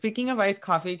Speaking of iced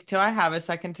coffee, do I have a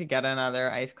second to get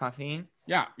another iced coffee?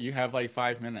 Yeah, you have like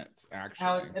 5 minutes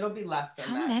actually. It'll be less than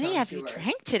How that. many Don't have you you worry.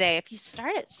 drank today? If you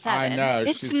start at I 7, know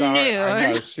it's I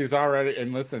know noon. she's already.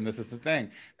 And listen, this is the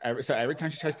thing. Every time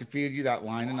she tries to feed you that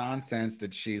line of nonsense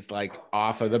that she's like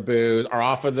off of the booze or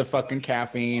off of the fucking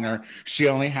caffeine or she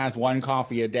only has one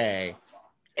coffee a day.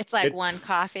 It's like It, one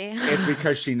coffee. it's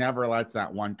because she never lets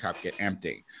that one cup get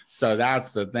empty. So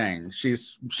that's the thing.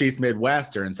 She's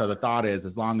Midwestern, so the thought is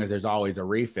as long as there's always a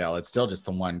refill, it's still just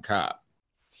the one cup.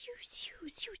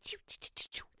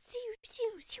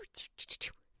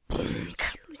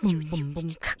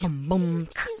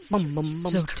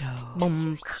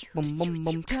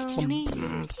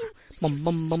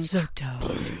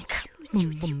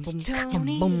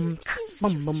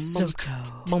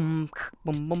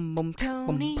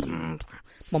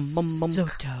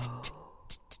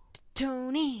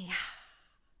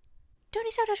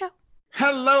 Tony Soto Show.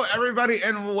 Hello, everybody,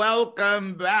 and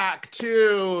welcome back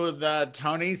to the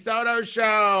Tony Soto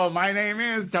Show. My name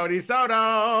is Tony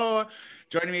Soto.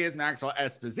 Joining me is Maxwell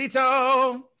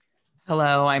Esposito.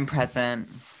 Hello, I'm present.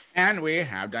 And we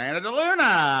have Diana DeLuna.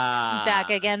 Back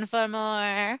again for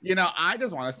more. You know, I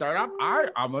just want to start off. I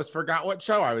almost forgot what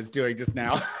show I was doing just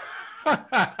now.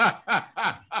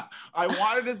 I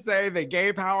wanted to say the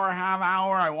Gay Power Half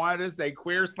Hour. I wanted to say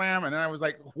Queer Slam. And then I was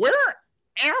like, where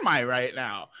am I right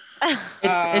now?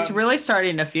 It's really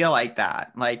starting to feel like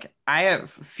that. Like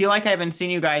feel like I haven't seen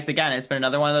you guys again. It's been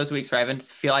another one of those weeks where I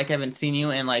haven't seen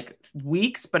you in like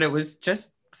weeks, but it was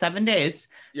just 7 days.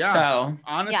 Yeah. So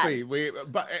honestly,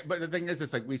 but the thing is,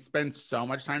 it's like we spend so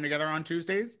much time together on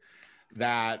Tuesdays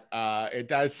that it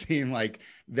does seem like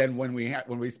then when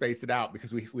we spaced it out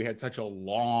because we had such a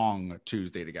long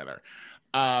Tuesday together.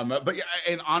 But yeah,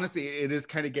 and honestly, it is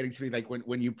kind of getting to be like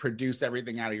when you produce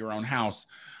everything out of your own house,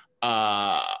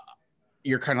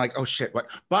 you're kind of like, oh shit, what?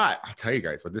 But I'll tell you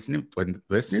guys, when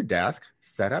this new desk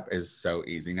setup is so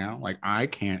easy now. Like I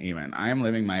am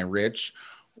living my rich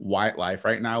white life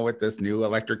right now with this new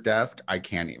electric desk. I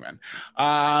can't even.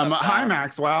 Hi,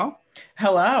 Maxwell.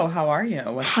 hello, how are you?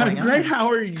 What's I'm going on? great. How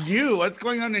are you? What's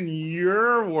going on in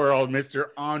your world, Mr.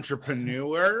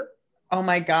 Entrepreneur? Oh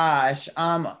my gosh.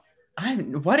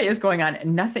 What is going on?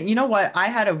 Nothing. You know what? I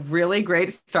had a really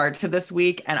great start to this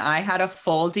week and I had a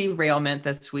full derailment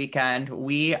this weekend.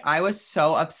 I was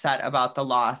so upset about the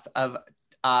loss of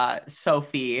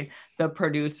Sophie, the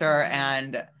producer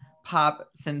and pop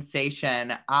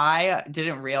sensation. I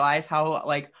didn't realize how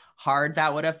like hard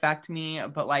that would affect me,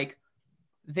 but like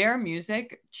their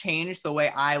music changed the way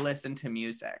I listen to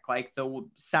music. Like the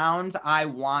sounds I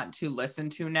want to listen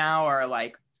to now are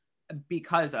like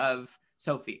because of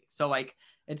Sophie. So like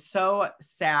it's so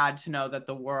sad to know that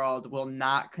the world will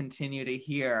not continue to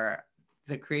hear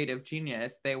the creative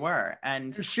genius they were.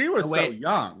 And she was so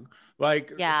young.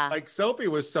 Like Sophie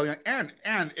was so young,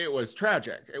 and it was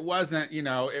tragic. It wasn't,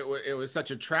 it was such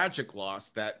a tragic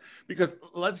loss that, because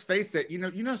let's face it,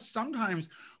 sometimes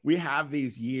we have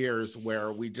these years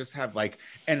where we just have like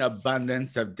an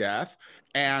abundance of death,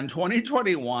 and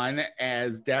 2021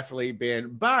 has definitely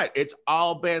been, but it's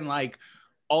all been like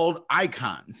old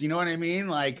icons. You know what I mean?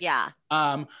 Like,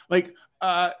 oh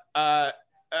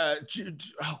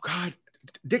God.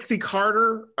 Dixie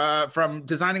Carter from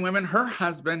Designing Women, her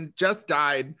husband just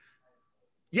died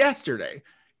yesterday.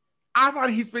 I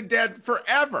thought he's been dead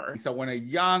forever. So when a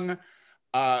young,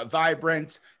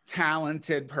 vibrant,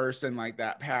 talented person like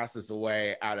that passes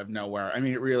away out of nowhere, I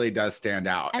mean, it really does stand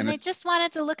out. And they just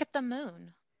wanted to look at the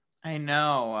moon. I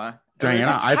know.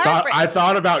 Diana, I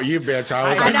thought about you, bitch.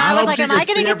 I hope she could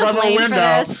see it from her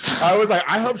window. I was like,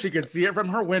 I hope she could see it from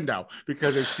her window,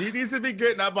 because if she needs to be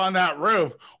getting up on that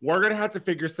roof, we're gonna have to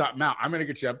figure something out. I'm gonna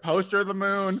get you a poster of the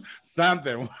moon,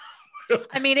 something.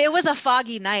 I mean, it was a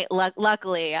foggy night.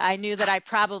 Luckily, I knew that I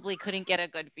probably couldn't get a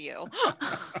good view.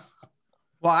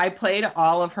 Well, I played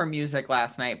all of her music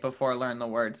last night before Learn the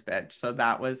Words, bitch. So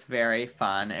that was very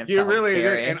fun. You really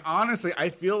did. And honestly, I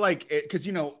feel like it, because,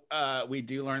 we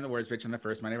do Learn the Words, bitch, on the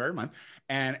first Monday of every month.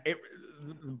 And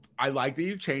I like that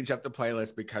you change up the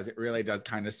playlist, because it really does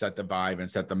kind of set the vibe and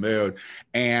set the mood.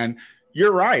 And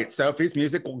you're right. Sophie's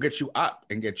music will get you up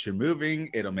and get you moving.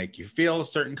 It'll make you feel a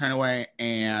certain kind of way.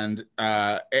 And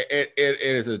it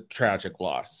is a tragic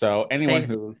loss. So anyone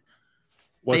who...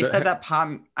 They said that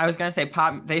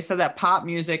pop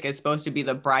music is supposed to be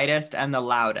the brightest and the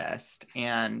loudest,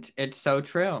 and it's so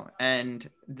true. And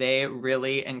they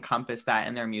really encompass that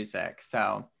in their music.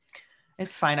 So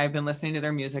it's fine. I've been listening to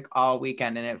their music all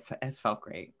weekend, and it has felt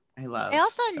great. I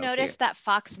also noticed that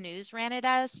Fox News ran it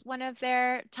as one of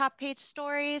their top page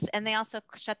stories, and they also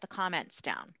shut the comments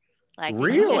down. Like,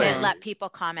 really? Didn't let people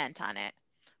comment on it,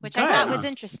 which I thought was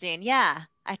interesting. Yeah.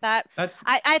 I thought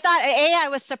I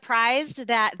was surprised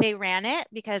that they ran it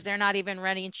because they're not even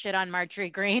running shit on Marjorie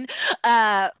Greene.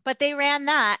 But they ran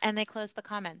that and they closed the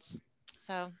comments.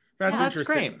 So that's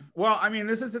interesting. Great. Well, I mean,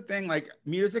 this is the thing, like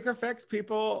music affects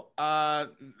people and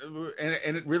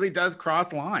it really does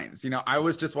cross lines. You know, I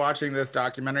was just watching this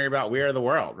documentary about We Are the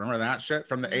World. Remember that shit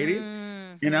from the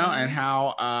 80s? You know, and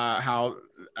how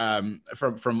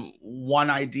from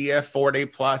one idea, 40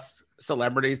 plus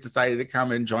celebrities decided to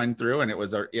come and join through, and it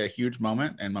was a huge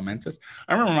moment and momentous.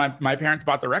 I remember my parents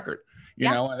bought the record, you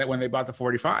know, when they bought the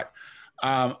 45.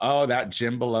 That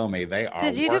Jim Below Me, they are.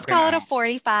 Did you just call it a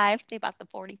 45? They bought the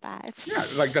 45. Yeah,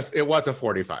 like it was a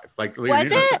 45. Like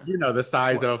was it? You know the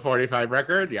size of a 45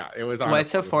 record. Yeah, it was.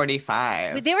 What's a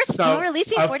 45? They were still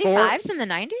releasing 45s in the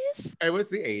 90s. It was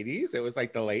the 80s. It was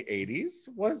like the late 80s.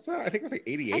 Was I think it was like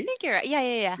 88. I think you're right.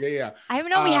 Yeah. I even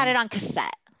know we had it on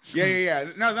cassette. Yeah.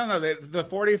 No. The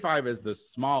 45 is the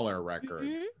smaller record,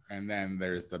 and then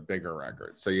there's the bigger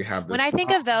record. So you have this. When I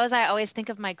think of those, I always think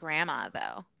of my grandma,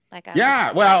 though. Like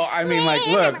well, I mean, like,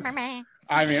 look,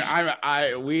 I mean,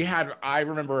 I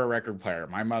remember a record player.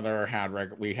 My mother had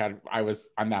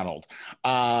I'm that old.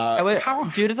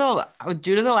 Due to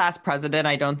the last president,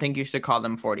 I don't think you should call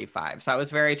them 45. So that was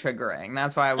very triggering.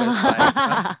 That's why I was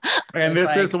like, and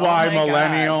this is why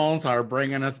millennials are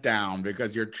bringing us down,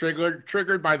 because you're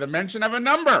triggered by the mention of a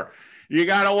number. You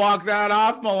got to walk that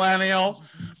off, millennial.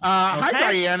 Hi,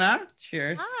 Diana.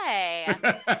 Cheers. Hi.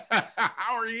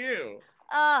 How are you?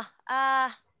 I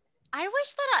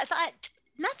wish that I thought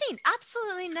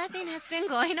absolutely nothing has been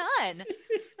going on.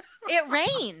 It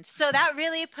rained, so that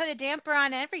really put a damper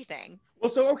on everything. Well,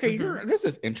 so okay, this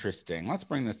is interesting. Let's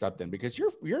bring this up then, because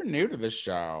you're new to the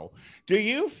show. Do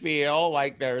you feel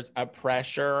like there's a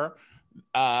pressure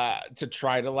to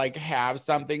try to like have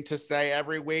something to say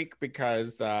every week?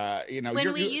 Because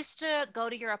when we used to go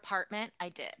to your apartment, I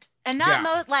did. And not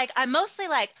I'm mostly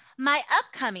like my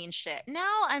upcoming shit.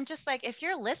 Now I'm just like, if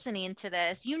you're listening to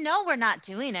this, you know we're not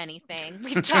doing anything.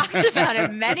 We've talked about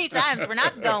it many times. We're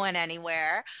not going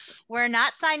anywhere. We're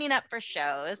not signing up for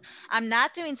shows. I'm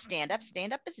not doing stand-up.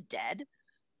 Stand-up is dead.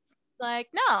 Like,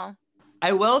 no.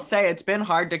 I will say it's been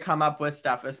hard to come up with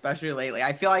stuff, especially lately.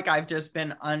 I feel like I've just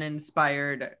been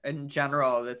uninspired in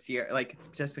general this year. Like, it's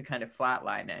just been kind of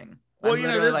flatlining. Well,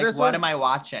 what am I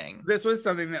watching? This was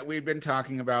something that we've been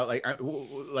talking about. Like,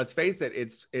 let's face it,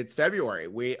 it's February.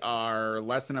 We are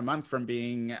less than a month from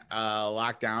being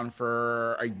locked down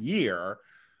for a year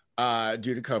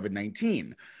due to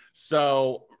COVID-19.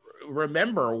 So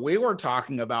remember, we were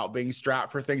talking about being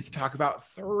strapped for things to talk about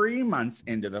 3 months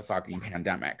into the fucking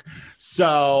pandemic.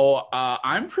 So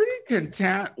I'm pretty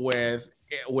content with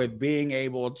being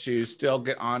able to still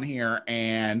get on here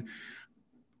and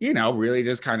really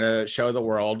just kind of show the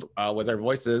world with our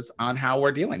voices on how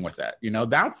we're dealing with it.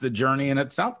 That's the journey in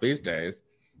itself these days.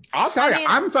 I'll tell you,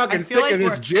 I'm fucking sick of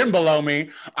this gym below me.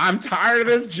 I'm tired of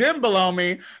this gym below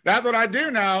me. That's what I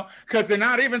do now, because they're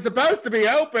not even supposed to be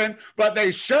open, but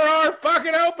they sure are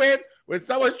fucking open when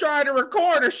someone's trying to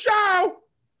record a show.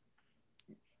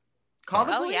 Call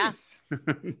the police.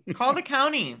 Call the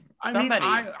county. Somebody.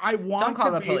 I want don't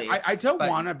call to the police. I don't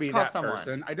want to be that someone.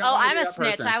 Person. I don't. I'm a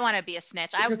snitch. I want to be a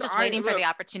snitch. I was just waiting for the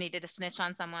opportunity to snitch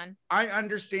on someone. I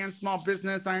understand small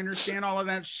business. I understand all of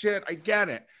that shit. I get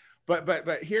it.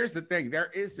 But here's the thing.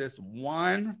 There is this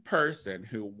one person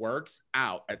who works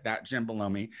out at that gym below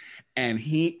me, and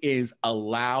he is a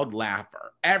loud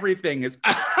laugher. Everything is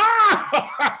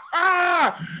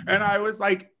and I was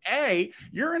like, hey,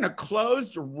 you're in a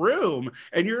closed room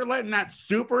and you're letting that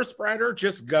super spreader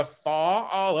just guffaw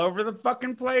all over the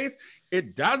fucking place.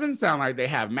 It doesn't sound like they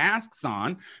have masks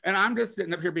on. And I'm just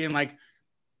sitting up here being like,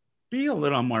 be a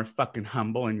little more fucking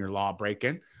humble in your law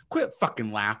breaking. Quit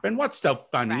fucking laughing. What's so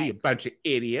funny, you bunch of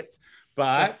idiots?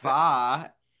 But guffaw.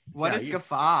 What is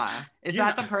guffaw? Is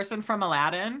that the person from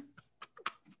Aladdin?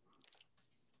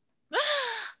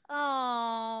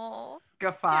 Oh.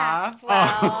 Guffaw. Yes,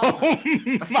 well,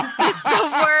 it's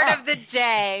the word of the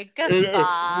day.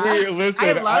 Guffaw.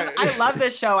 Listen, I love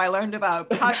this show. I learned about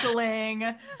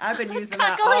cuckling. I've been using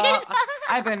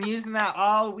that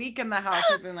all week in the house.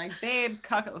 I've been like, babe,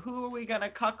 who are we gonna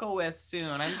cuckle with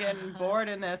soon? I'm getting bored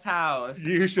in this house.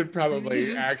 You should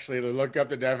probably actually look up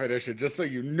the definition just so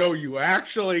you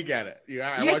actually get it.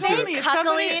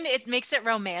 Cuckling, it makes it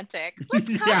romantic. Let's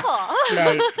cuckle.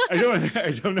 I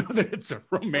don't know that it's a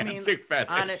romantic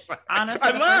fetish.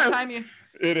 Honestly, the first time you...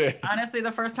 It is. Honestly,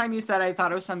 the first time you said, I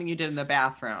thought it was something you did in the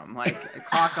bathroom, like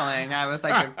cockling. I was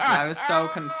like, I was so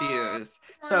confused.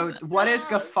 So, what is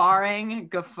guffawing?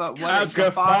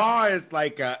 Guffaw is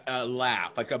like a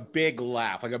laugh, like a big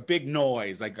laugh, like a big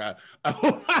noise, like a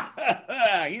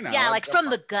you know. Yeah, like from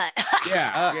the gut.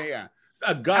 yeah. It's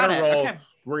a guttural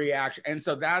reaction, and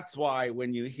so that's why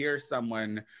when you hear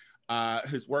someone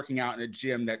who's working out in a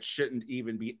gym that shouldn't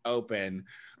even be open,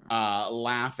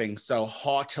 laughing so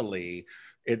haughtily,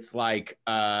 it's like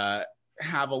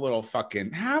have a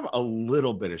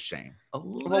little bit of shame.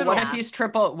 Well, what if he's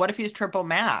triple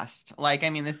masked? Like,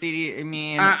 I mean, the CD. I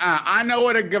mean, I know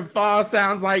what a guffaw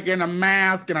sounds like in a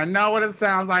mask, and I know what it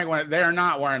sounds like when they're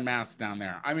not wearing masks down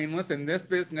there. I mean, listen, this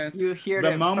business. You hear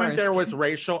the moment first. There was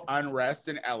racial unrest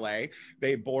in LA,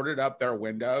 they boarded up their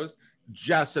windows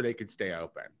just so they could stay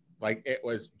open. Like it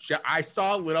was, I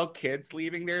saw little kids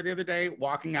leaving there the other day,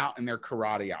 walking out in their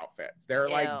karate outfits. They're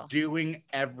like doing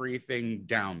everything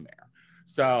down there.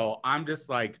 So I'm just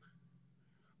like,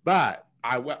 but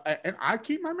I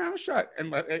keep my mouth shut,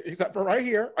 and except for right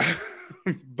here,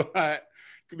 but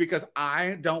because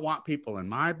I don't want people in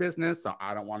my business, so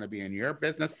I don't want to be in your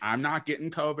business. I'm not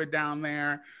getting COVID down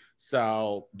there.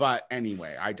 So, but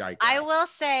anyway, I digress. I will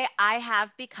say I have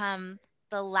become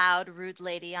the loud, rude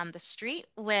lady on the street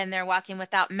when they're walking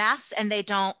without masks and they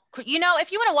don't, you know, if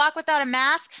you want to walk without a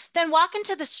mask, then walk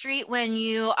into the street when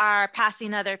you are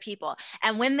passing other people.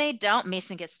 And when they don't,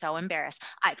 Mason gets so embarrassed.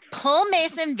 I pull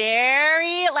Mason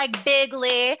very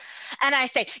bigly and I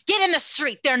say, get in the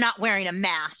street. They're not wearing a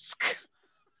mask.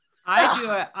 I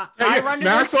do it. I run to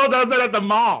Maxwell does it at the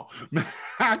mall.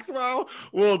 Maxwell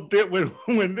will do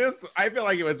when this. I feel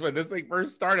like it was when this thing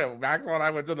first started. Maxwell and I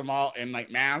went to the mall in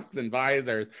like masks and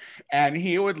visors, and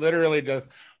he would literally just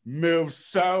move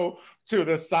so to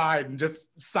the side and just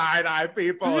side eye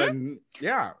people. Mm-hmm. And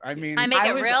yeah, I mean, I make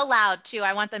it real loud too.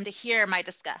 I want them to hear my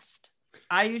disgust.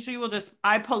 I usually will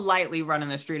I politely run in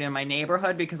the street in my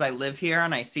neighborhood because I live here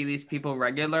and I see these people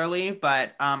regularly.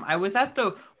 But I was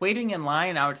waiting in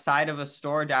line outside of a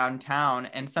store downtown,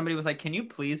 and somebody was like, can you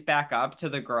please back up to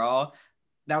the girl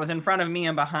that was in front of me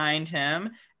and behind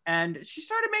him? And she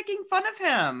started making fun of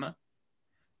him.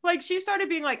 Like, she started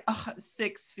being like,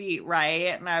 6 feet,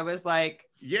 right? And I was like,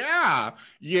 yeah,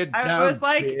 I was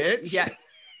like, bitch. Yeah.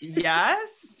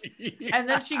 Yes. And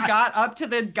then she got up to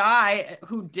the guy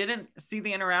who didn't see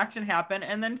the interaction happen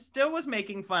and then still was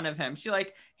making fun of him. She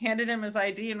handed him his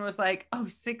ID and was like,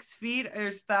 6 feet?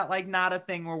 Is that not a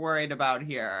thing we're worried about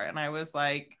here? And I was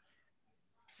like,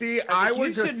 see, I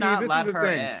would just not let her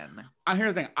in.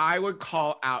 Here's the thing. I would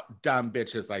call out dumb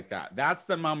bitches like that. That's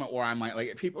the moment where I'm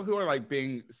like people who are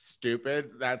being stupid.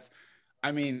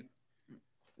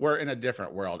 We're in a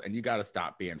different world, and you got to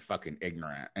stop being fucking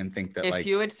ignorant and think that if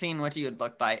you had seen what you had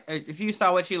looked like, if you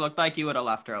saw what she looked like, you would have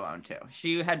left her alone too.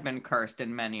 She had been cursed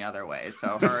in many other ways.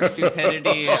 So her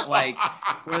stupidity,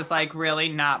 was really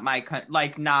not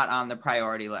not on the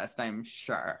priority list, I'm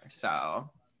sure.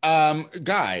 So,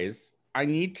 guys, I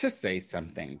need to say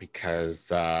something because,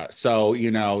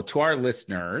 to our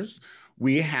listeners,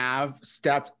 we have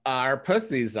stepped our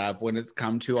pussies up when it's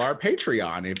come to our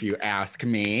Patreon, if you ask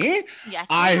me. Yes,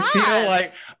 I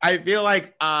feel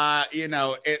like,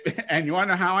 and you want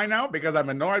to know how I know? Because I'm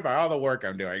annoyed by all the work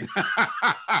I'm doing.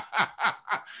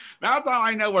 That's how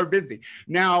I know we're busy.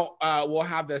 Now, we'll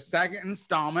have the second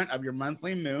installment of your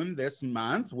monthly moon this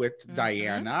month with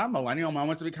Diana. Millennial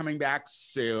Moments will be coming back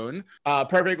soon.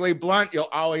 Perfectly Blunt, you'll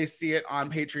always see it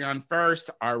on Patreon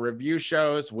first. Our review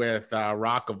shows with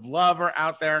Rock of Love are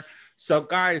out there. So,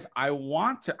 guys,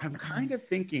 I'm kind of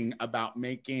thinking about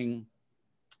making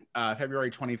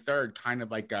February 23rd kind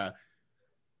of like a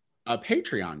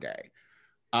Patreon day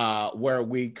where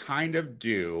we kind of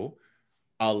do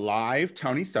a live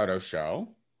Tony Soto show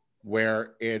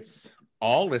where it's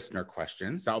all listener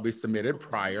questions that will be submitted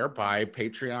prior by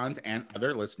Patreons and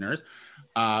other listeners.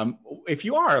 If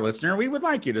you are a listener, we would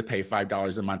like you to pay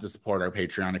 $5 a month to support our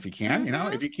Patreon if you can.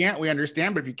 If you can't, we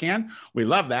understand, but if you can, we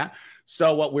love that.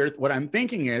 So what I'm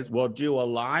thinking is we'll do a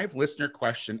live listener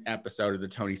question episode of the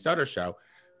Tony Soto Show,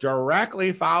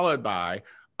 directly followed by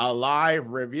a live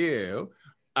review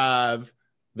of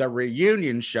the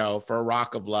reunion show for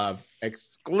Rock of Love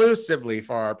exclusively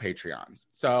for our Patreons.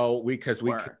 So we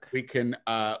can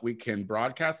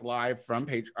broadcast live from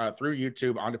through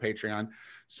YouTube onto Patreon.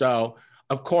 So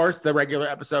of course the regular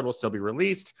episode will still be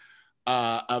released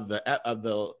of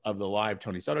the live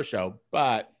Tony Soto Show,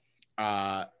 but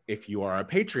if you are a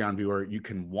Patreon viewer, you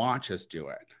can watch us do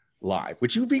it live.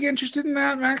 Would you be interested in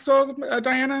that, Maxwell,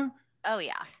 Diana? Oh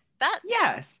yeah. That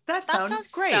sounds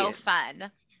great. So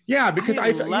fun. Yeah, because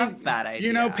I love that idea.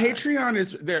 You know, Patreon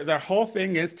is their whole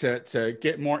thing is to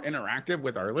get more interactive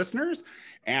with our listeners.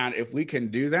 And if we can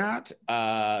do that,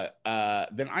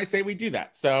 then I say we do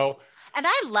that. So and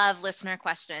I love listener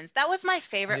questions. That was my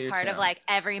favorite part too. of like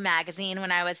every magazine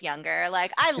when I was younger.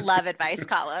 Like I love advice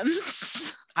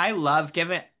columns. I love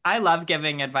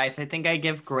giving advice. I think I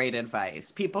give great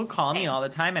advice. People call me all the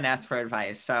time and ask for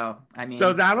advice. So, I mean,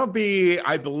 so that'll be,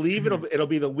 I believe it'll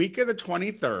be the week of the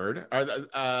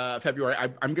 23rd February.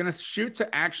 I'm going to shoot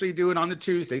to actually do it on the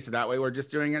Tuesday. So that way we're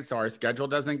just doing it. So our schedule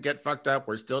doesn't get fucked up.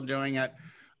 We're still doing it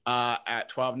at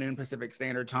 12 noon Pacific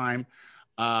Standard Time.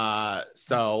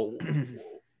 So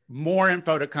more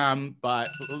info to come, but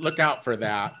look out for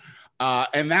that.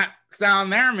 And that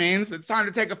sound there means it's time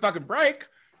to take a fucking break.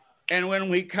 And when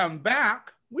we come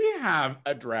back, we have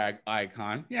a drag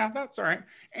icon. Yeah, that's all right.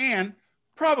 And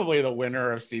probably the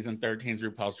winner of season 13's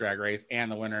RuPaul's Drag Race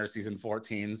and the winner of season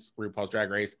 14's RuPaul's Drag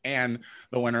Race and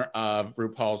the winner of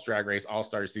RuPaul's Drag Race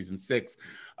All-Star season 6.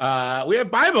 We have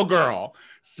Bible Girl.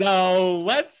 So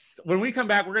when we come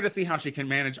back, we're going to see how she can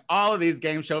manage all of these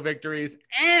game show victories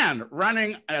and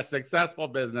running a successful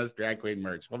business, Drag Queen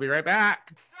Merch. We'll be right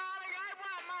back.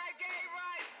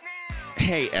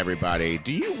 Hey everybody,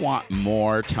 do you want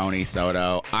more Tony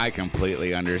Soto? I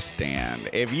completely understand.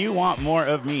 If you want more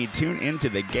of me, tune into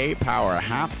the Gay Power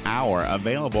Half Hour,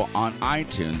 available on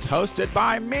iTunes, hosted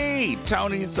by me,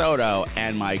 Tony Soto,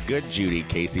 and my good Judy,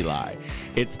 Casey Lai.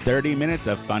 It's 30 minutes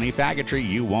of funny faggotry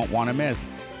you won't want to miss.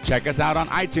 Check us out on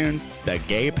iTunes, the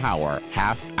Gay Power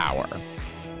Half Hour.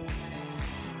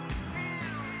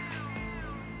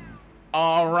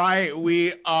 All right,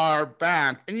 we are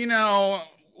back. And you know,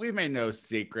 we've made no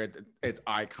secret that it's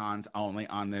icons only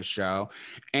on this show.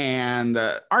 And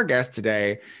our guest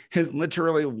today has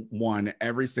literally won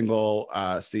every single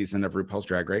season of RuPaul's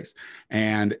Drag Race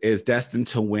and is destined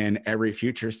to win every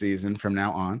future season from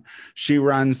now on. She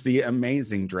runs the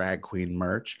amazing Drag Queen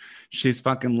Merch. She's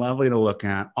fucking lovely to look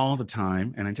at all the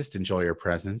time. And I just enjoy her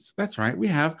presence. That's right. We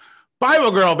have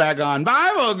Bible Girl back on.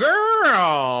 Bible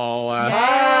Girl.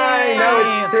 Hi. No,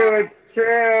 it's true. It's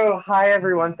true. Hi,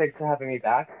 everyone. Thanks for having me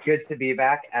back. Good to be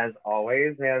back, as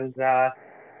always. And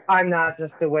I'm not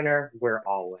just a winner. We're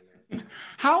all winners.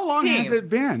 How long has it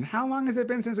been? How long has it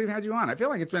been since we've had you on? I feel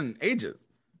like it's been ages.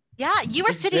 Yeah, you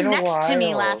were sitting next to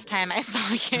me last time I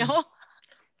saw you.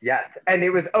 Yes. And it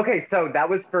was, okay, so that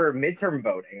was for midterm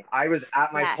voting. I was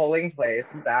at my polling place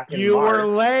back in March. You were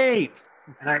late.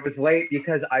 And I was late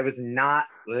because I was not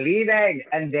leaving.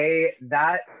 And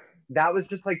that was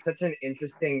just like such an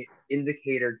interesting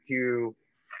indicator to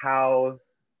how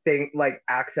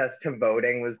access to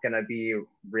voting was going to be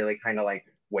really kind of like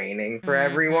waning for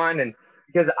everyone. And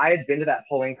because I had been to that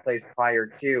polling place prior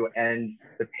to, and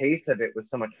the pace of it was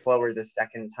so much slower the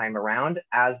second time around,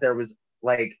 as there was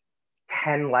like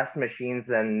 10 less machines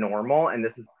than normal. And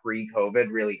this is pre-COVID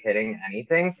really hitting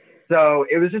anything. So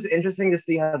it was just interesting to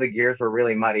see how the gears were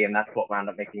really muddy, and that's what wound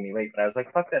up making me late. But I was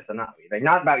like, fuck this, I'm not leaving.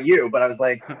 Not about you, but I was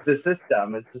like, the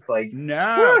system is just like,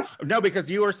 no, because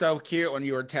you were so cute when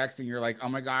you were texting. You're like, oh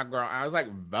my God, girl. I was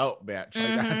like, vote, bitch.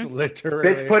 Like, that's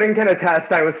literally. Bitch Pudding can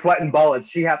attest. I was sweating bullets.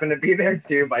 She happened to be there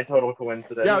too by total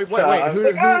coincidence. Yeah,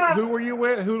 wait, who were you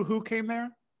with? Who came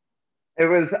there? It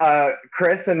was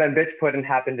Chris, and then Bitch Pudding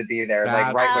happened to be there,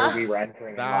 like right where we were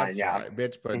entering the line. Yeah, right.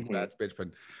 Bitch Pudding. That's Bitch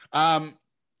Pudding.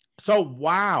 So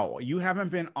wow, you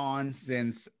haven't been on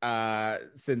since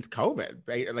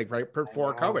COVID, like right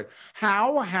before COVID.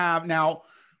 Now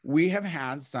we have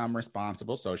had some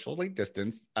responsible socially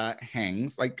distanced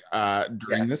hangs like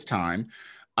during this time.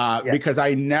 Because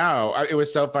I know it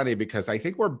was so funny because I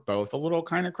think we're both a little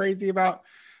kind of crazy about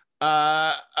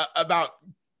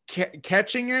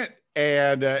catching it.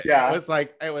 And it was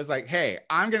like, hey,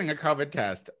 I'm getting a COVID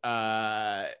test,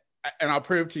 and I'll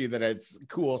prove to you that it's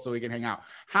cool, so we can hang out.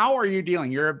 How are you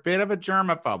dealing? You're a bit of a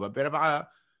germaphobe, a bit of a.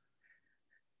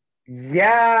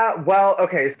 Yeah, well,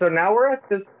 okay, so now we're at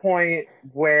this point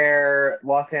where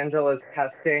Los Angeles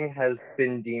testing has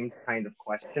been deemed kind of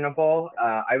questionable.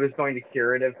 I was going to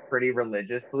Curative pretty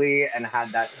religiously and had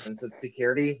that sense of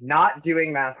security, not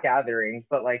doing mass gatherings,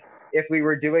 but like if we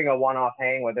were doing a one-off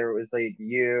hang, whether it was like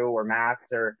you or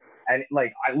Max and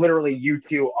like you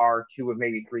two are two of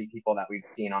maybe three people that we've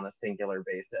seen on a singular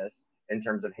basis in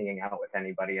terms of hanging out with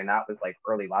anybody. And that was like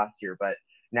early last year. But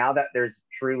now that there's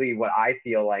truly what I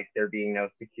feel like there being no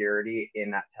security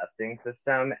in that testing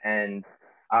system, and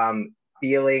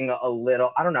feeling a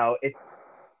little, I don't know, it's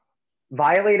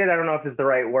violated, I don't know if is the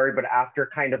right word, but after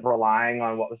kind of relying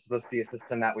on what was supposed to be a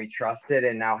system that we trusted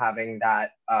and now having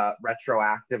that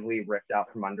retroactively ripped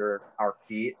out from under our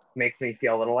feet makes me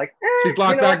feel a little like, she's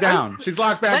locked back down. She's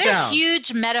locked back down. What a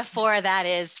huge metaphor that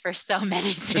is for so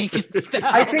many things.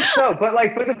 I think so. But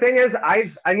the thing is,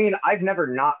 I've never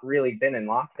not really been in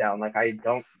lockdown. Like, I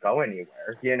don't go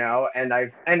anywhere, you know,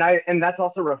 and that's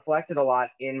also reflected a lot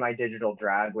in my digital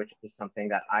drag, which is something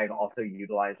that I've also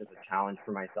utilized as a challenge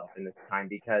for myself in this time,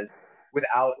 because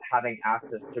without having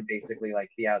access to basically like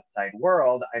the outside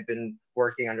world, I've been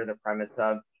working under the premise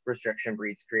of restriction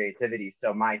breeds creativity.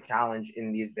 So my challenge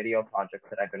in these video projects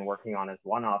that I've been working on as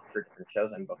one-offs for different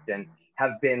shows I'm booked in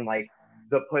have been like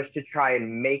the push to try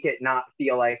and make it not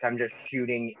feel like I'm just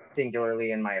shooting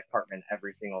singularly in my apartment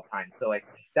every single time. So like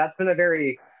that's been a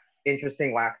very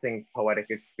interesting, waxing poetic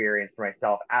experience for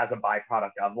myself as a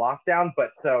byproduct of lockdown. But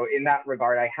so in that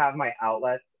regard, I have my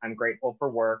outlets. I'm grateful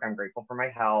for work. I'm grateful for my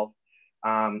health.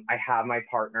 I have my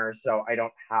partner, so I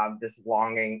don't have this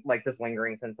longing, like this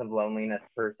lingering sense of loneliness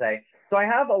per se. So I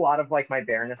have a lot of like my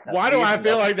bareness. Why do I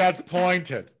feel like that's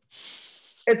pointed?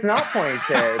 It's not pointed.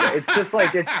 It's just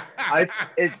like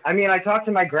I mean, I talked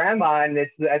to my grandma, and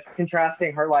it's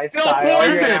contrasting her lifestyle. Still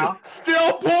pointed. You know?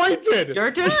 Still pointed. You're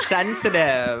just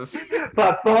sensitive.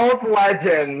 But both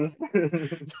legends.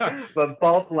 But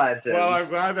both legends. Well, I'm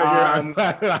glad that I'm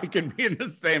glad that I can be in the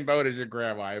same boat as your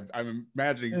grandma. I'm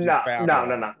imagining. No.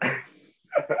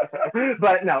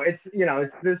 But no, it's, you know,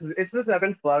 it's this ebb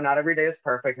and flow. Not every day is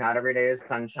perfect. Not every day is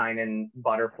sunshine and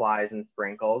butterflies and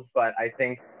sprinkles. But I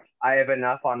think I have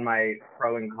enough on my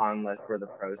pro and con list where the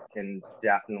pros can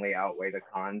definitely outweigh the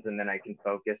cons, and then I can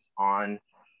focus on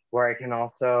where I can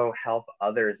also help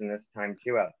others in this time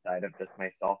too, outside of just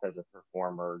myself as a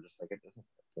performer or just like a business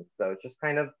person. So it's just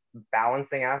kind of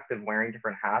balancing act of wearing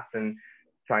different hats and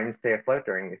trying to stay afloat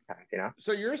during these times, you know?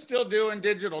 So you're still doing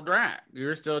digital drag.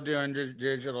 You're still doing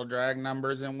digital drag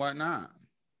numbers and whatnot.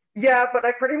 Yeah, but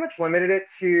I pretty much limited it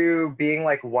to being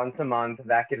like once a month.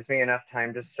 That gives me enough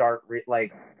time to start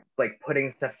like putting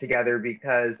stuff together,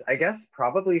 because I guess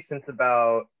probably since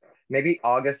about maybe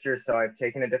August or so, I've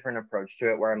taken a different approach to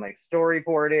it where I'm like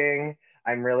storyboarding.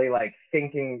 I'm really like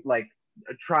thinking, like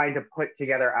trying to put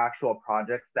together actual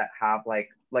projects that have like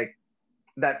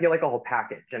that feel like a whole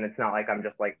package. And it's not like I'm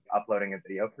just like uploading a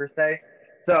video per se.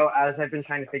 So as I've been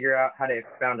trying to figure out how to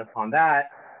expound upon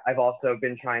that, I've also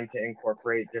been trying to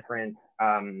incorporate different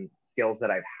skills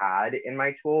that I've had in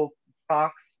my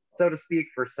toolbox, so to speak,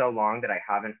 for so long that I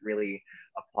haven't really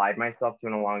applied myself to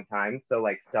in a long time. So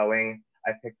like sewing,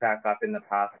 I picked back up in the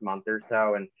past month or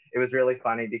so. And it was really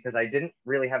funny because I didn't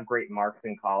really have great marks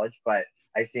in college, but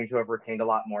I seem to have retained a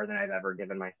lot more than I've ever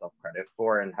given myself credit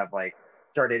for, and have like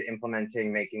started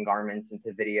implementing making garments into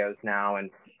videos now. And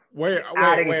wait,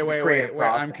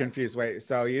 I'm confused. Wait,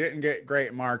 so you didn't get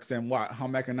great marks in what?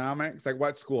 Home economics? Like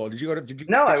what school? Did you go to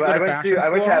I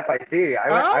went to FIT.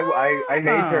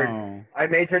 I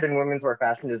majored in women's wear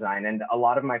fashion design, and a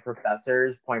lot of my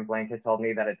professors point blank had told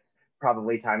me that it's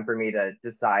probably time for me to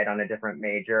decide on a different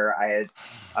major. I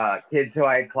had kids who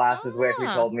I had classes with who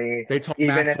told me they told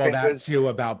Maxwell that too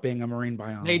about being a marine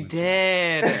biologist. They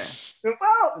did.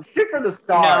 Well, shoot for the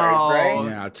stars, right?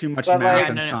 Yeah, too much math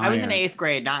and science. I was in 8th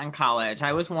grade, not in college.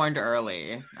 I was warned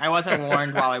early. I wasn't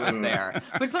warned while I was there.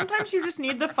 But sometimes you just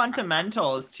need the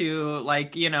fundamentals to,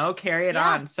 like, you know, carry it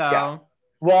on. So, yeah.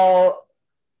 Well,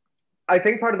 I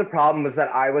think part of the problem was that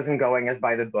I wasn't going as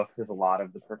by the books as a lot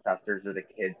of the professors or the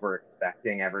kids were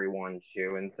expecting everyone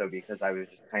to. And so because I was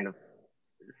just kind of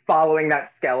following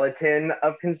that skeleton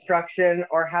of construction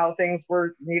or how things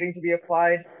were needing to be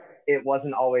applied, it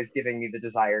wasn't always giving me the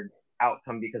desired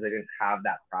outcome because I didn't have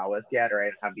that prowess yet, or I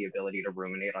didn't have the ability to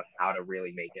ruminate on how to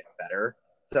really make it better.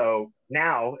 So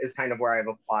now is kind of where I've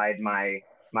applied my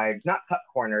not cut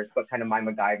corners, but kind of my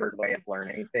MacGyver way of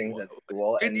learning things at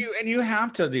school. And you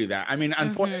have to do that. I mean,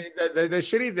 unfortunately, the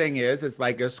shitty thing is, it's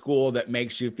like a school that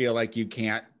makes you feel like you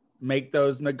can't make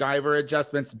those MacGyver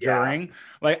adjustments during.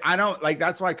 Like, I don't like,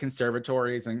 that's why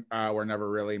conservatories and were never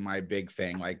really my big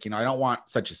thing. Like, you know, I don't want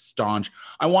such a staunch,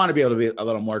 I want to be able to be a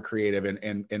little more creative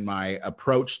in my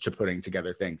approach to putting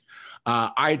together things.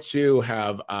 I too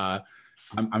have,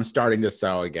 I'm starting to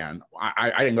sew again.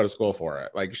 I didn't go to school for it.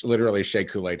 Like, literally Shea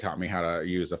Coulee taught me how to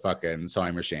use a fucking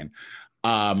sewing machine.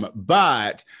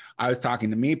 But I was talking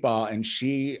to Meatball, and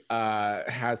she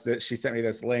she sent me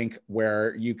this link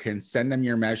where you can send them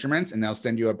your measurements and they'll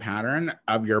send you a pattern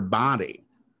of your body.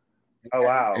 Oh,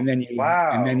 wow. And then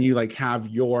you like have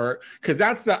because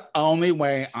that's the only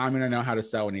way I'm going to know how to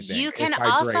sew anything. You can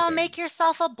also make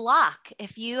yourself a block.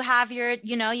 If you have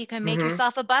you can make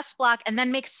yourself a bust block and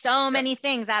then make so many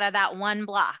things out of that one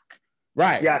block.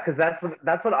 Right. Yeah, because that's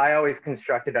what I always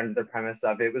constructed under the premise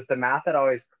of it was the math that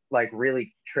always like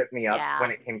really tripped me up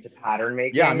when it came to pattern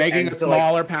making. Yeah, making a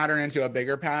smaller pattern into a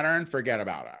bigger pattern, forget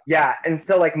about it. Yeah, and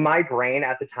so like my brain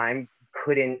at the time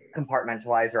couldn't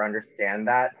compartmentalize or understand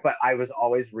that, but I was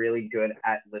always really good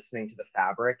at listening to the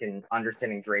fabric and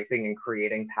understanding draping and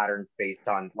creating patterns based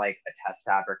on like a test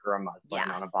fabric or a muslin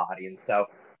on a body. And so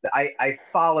I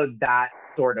followed that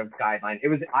sort of guideline.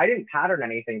 I didn't pattern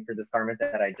anything for this garment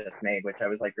that I just made, which I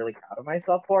was like really proud of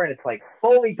myself for. And it's like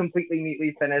fully, completely,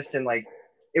 neatly finished. And like,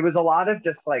 it was a lot of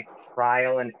just like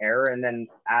trial and error. And then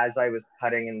as I was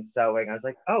cutting and sewing, I was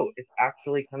like, oh, it's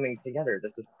actually coming together.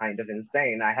 This is kind of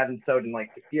insane. I hadn't sewed in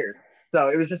like 6 years. So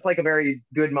it was just like a very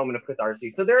good moment of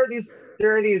catharsis. So there are these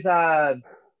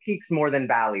peaks more than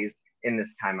valleys in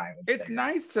this time, I would say. It's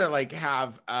nice to like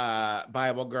have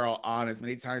Bible Girl on as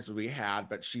many times as we had,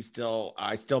 but I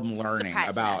still am learning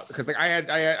about, because like I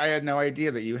had no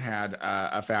idea that you had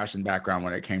a fashion background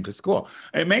when it came to school.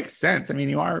 It makes sense. I mean,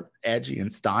 you are edgy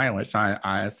and stylish,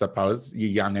 I suppose, you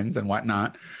youngins and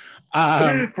whatnot.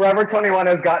 Forever 21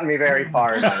 has gotten me very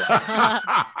far.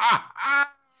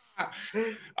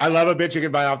 I love a bitch you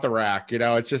can buy off the rack. You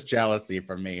know, it's just jealousy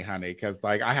from me, honey, because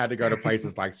like I had to go to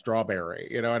places like Strawberry.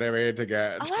 You know what I mean? To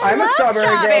get. Oh, I'm a strawberry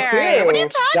girl too. What are you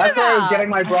talking That's about? where I was getting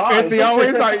my bra. It's the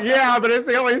only size. Yeah, but it's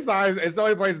the only size. It's the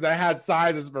only place that had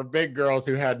sizes for big girls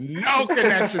who had no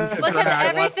connection to because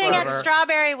everything whatsoever. at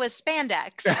Strawberry was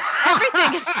spandex.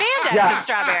 Everything is spandex at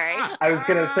Strawberry. I was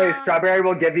gonna say Strawberry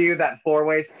will give you that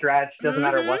 4-way stretch. Doesn't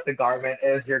matter what the garment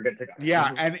is, you're good to go.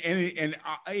 Yeah, and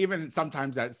even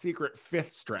sometimes that secret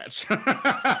fifth stretch. It's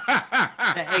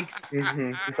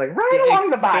like right along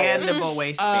the expandable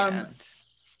waistband.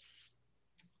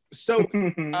 So,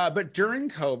 but during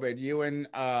COVID, you and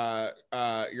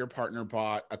your partner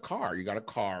bought a car. You got a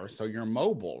car, so you're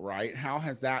mobile, right? How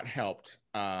has that helped?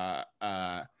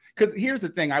 Because here's the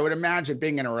thing: I would imagine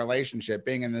being in a relationship,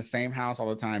 being in the same house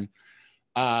all the time,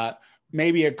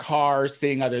 maybe a car,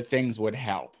 seeing other things would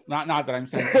help. Not that I'm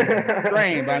saying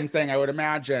brain, but I'm saying I would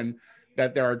imagine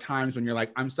that there are times when you're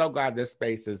like, I'm so glad this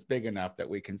space is big enough that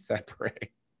we can separate.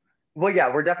 Well,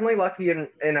 yeah, we're definitely lucky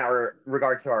in our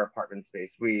regard to our apartment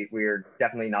space. We're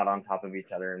definitely not on top of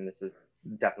each other, and this is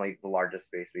definitely the largest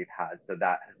space we've had, so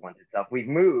that has lent itself. We've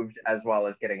moved as well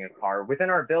as getting a car within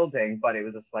our building, but it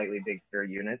was a slightly bigger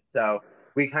unit, so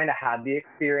we kind of had the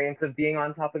experience of being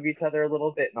on top of each other a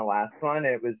little bit in the last one.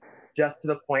 It was just to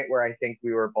the point where I think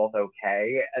we were both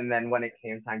okay, and then when it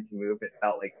came time to move, it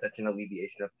felt like such an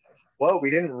alleviation of, whoa,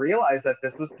 we didn't realize that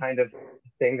this was kind of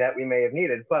thing that we may have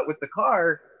needed. But with the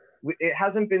car, it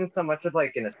hasn't been so much of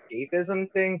like an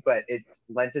escapism thing, but it's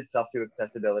lent itself to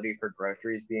accessibility for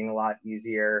groceries being a lot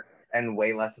easier and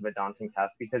way less of a daunting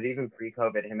task, because even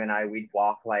pre-COVID, him and I, we'd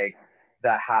walk like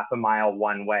the half a mile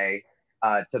one way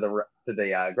to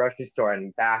the grocery store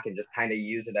and back, and just kind of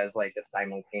use it as like a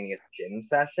simultaneous gym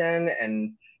session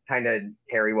and kind of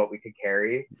carry what we could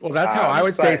carry. Well, that's how I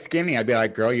would say skinny. I'd be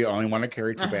like, girl, you only want to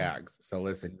carry 2 bags. So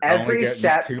listen, you're every only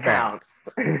step getting 2 counts.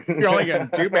 bags. You're only getting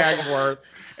 2 bags worth.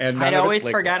 And I'd always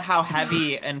forget how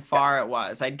heavy and far it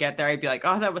was. I'd get there, I'd be like,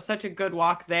 oh, that was such a good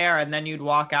walk there. And then you'd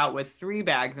walk out with 3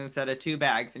 bags instead of 2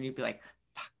 bags. And you'd be like,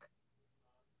 fuck,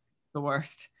 the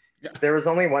worst. Yeah. There was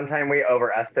only one time we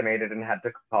overestimated and had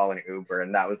to call an Uber,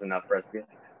 and that was enough for us to be like,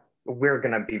 we're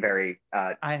gonna be very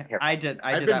careful. I did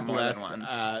that more than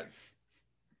once.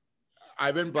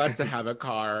 I've been blessed to have a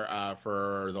car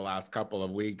for the last couple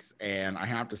of weeks, and I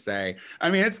have to say,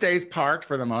 I mean, it stays parked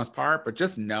for the most part, but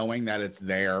just knowing that it's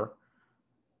there,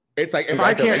 it's like if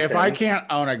I can't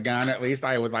own a gun, at least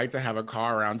I would like to have a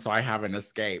car around so I have an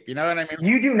escape. You know what I mean?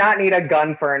 You do not need a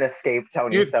gun for an escape,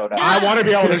 Tony Soto. I want to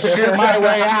be able to shoot my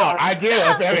way out. I do.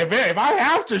 If I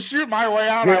have to shoot my way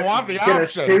out, I want the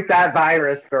option. Shoot that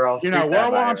virus, girl. You know,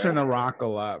 we're watching The Rock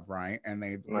of Love, right? And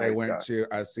they went to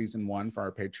season 1 for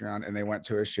our Patreon, and they went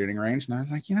to a shooting range, and I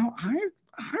was like, you know,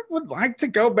 I would like to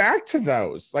go back to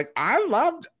those. Like, I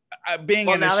loved being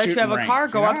in now that you have a range. car,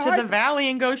 go up to the valley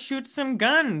and go shoot some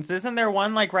guns. Isn't there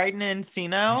one like right in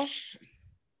Encino?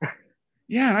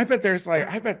 Yeah, and I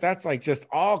bet that's like just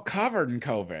all covered in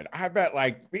COVID. I bet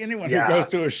like anyone who goes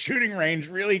to a shooting range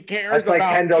really cares about. Like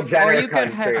Kendall Jenner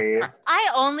country.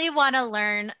 I only want to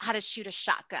learn how to shoot a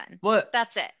shotgun. What?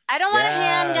 That's it. I don't want a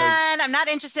handgun. I'm not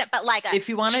interested, but like if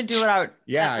you want to do it out,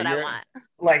 that's what I want.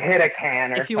 Like hit a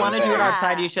can. If you want to do it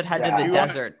outside, you should head to the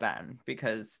desert then,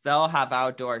 because they'll have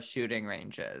outdoor shooting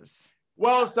ranges.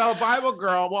 Well, so Bible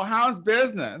Girl, how's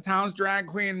business? How's drag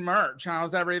queen merch?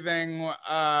 How's everything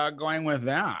going with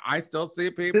that? I still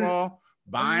see people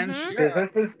buying shit.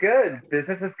 Business is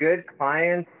good.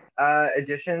 Clients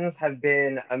additions have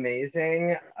been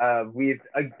amazing. We've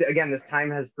again, this time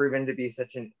has proven to be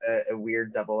such a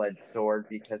weird double-edged sword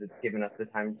because it's given us the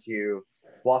time to,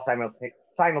 while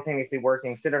simultaneously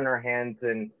working, sit on our hands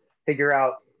and figure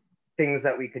out things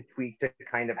that we could tweak to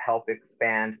kind of help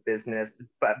expand business,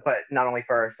 but not only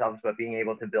for ourselves, but being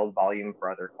able to build volume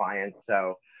for other clients.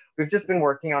 So we've just been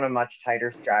working on a much tighter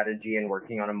strategy and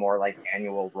working on a more like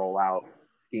annual rollout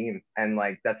scheme. And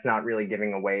like, that's not really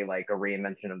giving away like a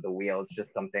reinvention of the wheel. It's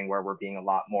just something where we're being a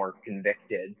lot more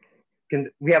convicted.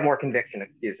 We have more conviction,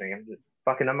 excuse me. I'm just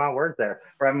fucking up my words there.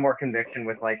 We're having more conviction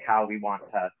with like how we want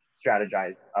to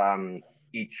strategize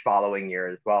each following year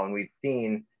as well. And we've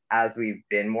seen, as we've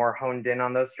been more honed in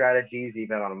on those strategies,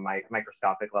 even on a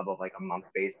microscopic level of like a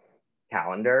month-based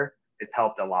calendar, it's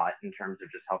helped a lot in terms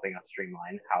of just helping us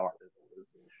streamline how our business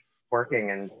is working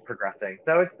and progressing.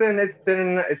 So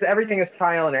it's everything is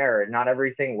trial and error. Not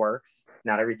everything works,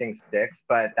 not everything sticks,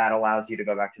 but that allows you to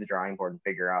go back to the drawing board and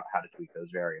figure out how to tweak those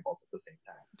variables at the same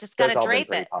time. Just gotta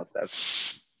drape it.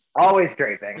 Positive. Always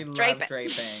draping. We love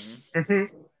draping.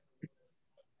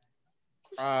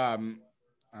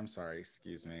 I'm sorry,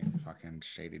 excuse me, fucking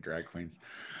shady drag queens.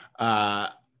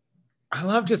 I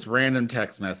love just random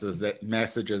text messages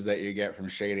that you get from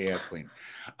shady ass queens.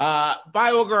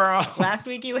 Bible girl. Last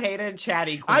week you hated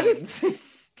chatty queens.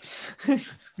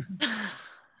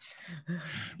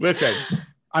 Listen,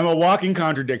 I'm a walking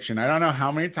contradiction. I don't know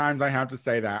how many times I have to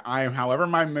say that. I am, however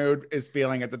my mood is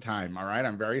feeling at the time. All right,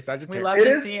 I'm very Sagittarius. We love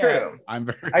to see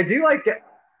it.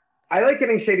 I like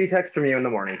getting shady texts from you in the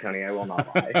morning, Tony. I will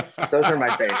not lie. Those are my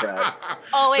favorite.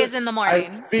 Always in the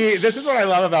morning. See, this is what I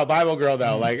love about Bible Girl,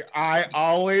 though. Like, I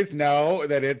always know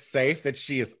that it's safe that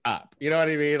she is up. You know what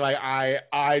I mean? Like,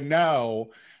 I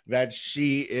know that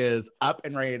she is up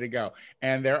and ready to go.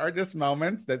 And there are just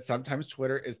moments that sometimes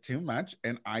Twitter is too much,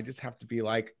 and I just have to be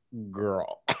like,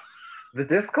 girl. The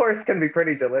discourse can be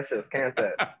pretty delicious, can't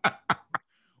it?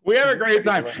 We have a great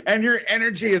time, and your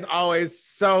energy is always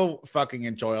so fucking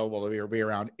enjoyable to be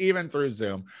around, even through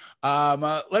Zoom.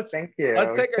 Let's take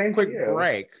a quick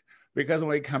break, because when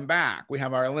we come back, we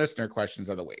have our listener questions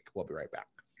of the week. We'll be right back.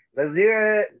 Let's do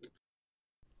it.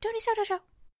 Tony Soto Show.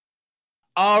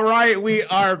 All right, we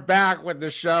are back with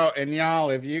the show, and y'all,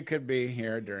 if you could be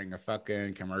here during a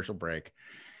fucking commercial break,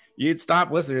 you'd stop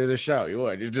listening to the show. You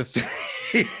would. You'd just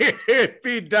it'd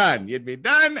be done. You'd be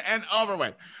done and over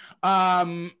with.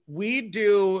 We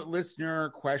do listener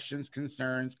questions,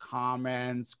 concerns,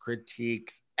 comments,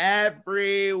 critiques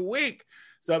every week.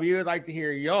 So if you would like to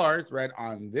hear yours read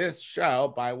on this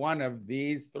show by one of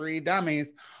these three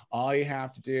dummies, all you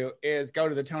have to do is go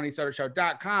to the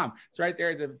TonySotoShow.com. It's right there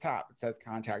at the top. It says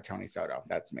contact Tony Soto.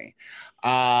 That's me,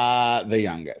 the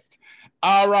youngest.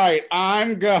 All right,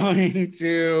 I'm going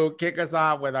to kick us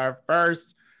off with our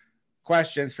first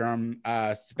questions from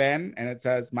Sven, and it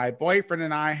says, my boyfriend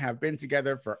and I have been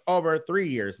together for over 3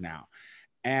 years now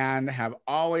and have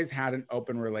always had an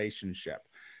open relationship.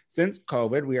 Since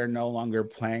COVID, we are no longer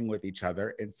playing with each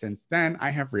other, and since then, I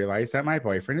have realized that my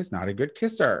boyfriend is not a good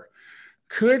kisser.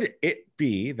 Could it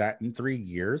be that in 3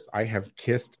 years, I have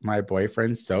kissed my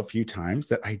boyfriend so few times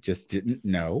that I just didn't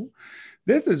know?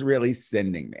 This is really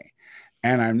sending me,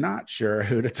 and I'm not sure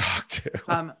who to talk to.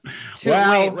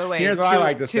 Wait. Here's what I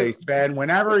like to say, Sven.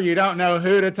 Whenever you don't know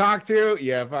who to talk to,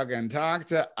 you fucking talk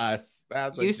to us.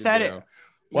 That's what you said. Do.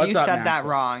 You said that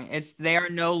wrong. It's they are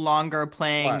no longer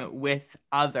playing with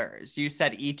others. You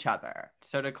said each other.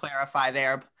 So to clarify, they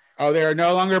are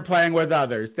no longer playing with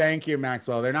others. Thank you,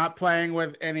 Maxwell. They're not playing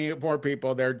with any poor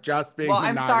people. They're just being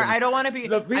monogamous. I'm sorry. I don't want to be.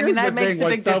 That makes a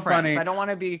big difference. Funny. I don't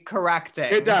want to be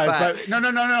correcting. It does, but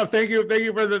no. Thank you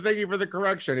for the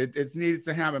correction. It needs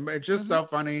to happen. But it's just so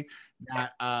funny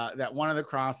that that one of the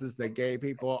crosses that gay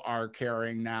people are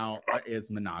carrying now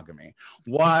is monogamy.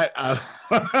 What a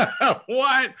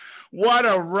what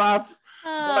a rough.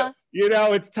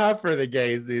 It's tough for the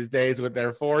gays these days with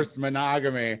their forced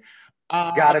monogamy.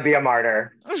 Gotta be a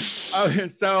martyr.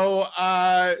 So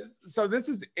this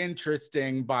is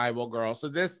interesting, Bible Girl. So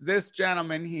this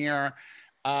gentleman here,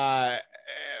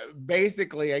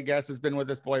 basically, I guess, has been with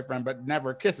his boyfriend, but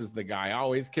never kisses the guy.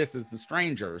 Always kisses the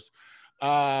strangers.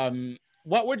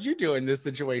 What would you do in this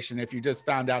situation if you just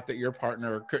found out that your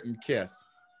partner couldn't kiss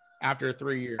after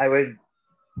 3 years? I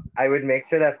would make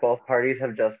sure that both parties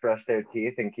have just brushed their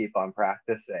teeth and keep on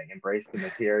practicing. Embrace the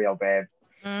material, babe.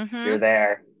 Mm-hmm. You're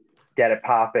there. Get it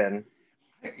poppin'.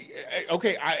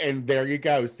 Okay, and there you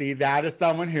go. See, that is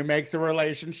someone who makes a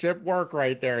relationship work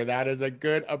right there. That is a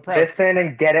good approach. Listen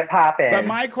and get it poppin'. But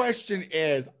my question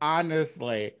is,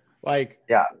 honestly, like,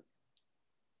 yeah,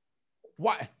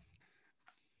 what?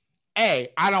 I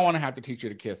don't want to have to teach you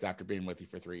to kiss after being with you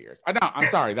for 3 years. I'm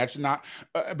sorry. That should not.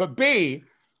 But B,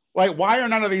 like, why are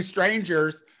none of these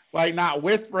strangers like not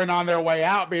whispering on their way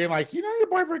out, being like, you know, your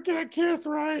boyfriend can't kiss,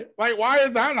 right? Like, why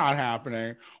is that not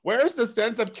happening? Where's the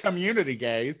sense of community,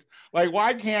 gays? Like,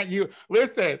 why can't you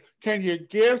listen? Can you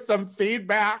give some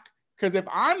feedback? Because if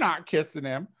I'm not kissing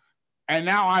him and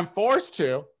now I'm forced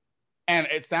to, and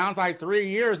it sounds like 3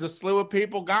 years, a slew of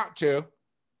people got to.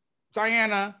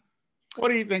 Diana, what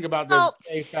do you think about this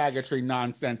gay faggotry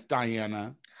nonsense,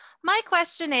 Diana? My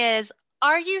question is,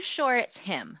 are you sure it's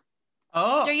him?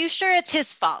 Oh. Are you sure it's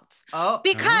his fault?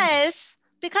 Because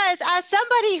as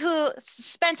somebody who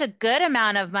spent a good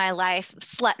amount of my life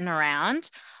slutting around,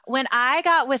 when I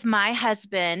got with my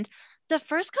husband, the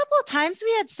first couple of times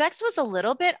we had sex was a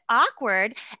little bit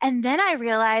awkward. And then I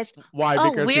realized, why?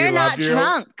 Because we're not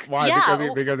drunk. Why?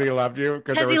 Yeah. Because he loved you?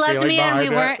 Because he loved me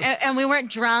and we weren't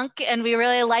drunk and we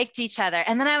really liked each other.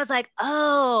 And then I was like,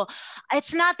 oh,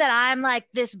 it's not that I'm like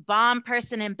this bomb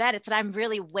person in bed. It's that I'm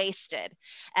really wasted.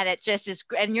 And it just is,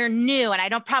 and you're new and I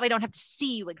probably don't have to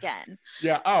see you again.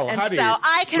 Yeah. Oh, and honey, so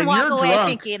I can walk away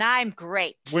thinking I'm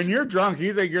great. When you're drunk,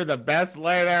 you think you're the best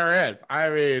lay there is. I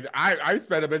mean, I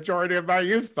spent a majority of my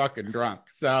youth fucking drunk.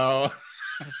 So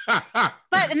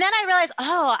but and then I realized,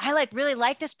 I like really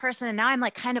like this person and now I'm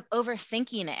like kind of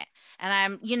overthinking it. And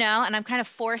I'm kind of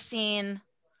forcing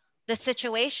the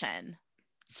situation.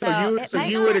 So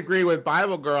you would agree with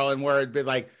Bible Girl and where it'd be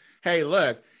like, hey,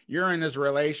 look, you're in this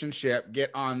relationship,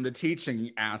 get on the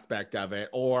teaching aspect of it,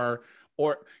 or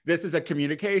this is a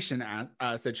communication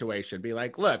situation. Be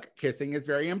like, look, kissing is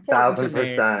very important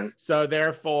 1,000%. to me. So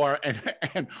therefore,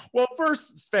 and well,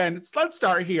 first, Sven, let's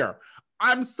start here.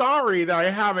 I'm sorry that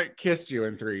I haven't kissed you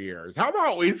in 3 years. How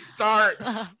about we start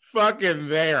fucking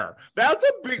there? That's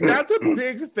a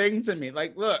big thing to me.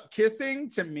 Like, look, kissing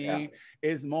to me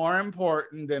is more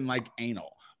important than like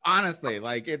anal. Honestly,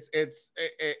 like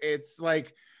it's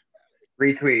like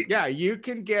retweet. Yeah, you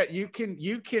can get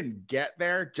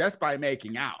there just by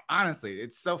making out. Honestly,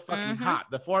 it's so fucking hot.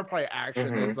 The foreplay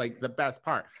action is like the best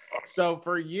part. So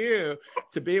for you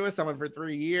to be with someone for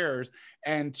 3 years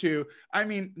and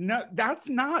no, that's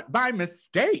not by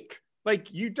mistake.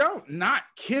 Like, you don't not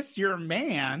kiss your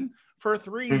man for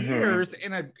 3 years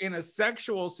in a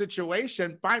sexual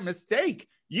situation by mistake.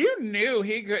 You knew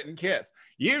he couldn't kiss.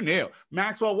 You knew.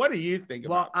 Maxwell, what do you think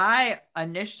about Well, I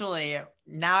initially,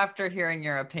 now after hearing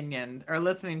your opinion or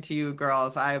listening to you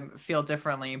girls, I feel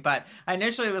differently. But I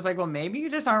initially was like, well, maybe you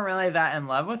just aren't really that in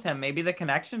love with him. Maybe the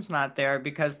connection's not there,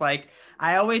 because like,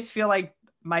 I always feel like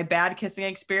my bad kissing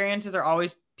experiences are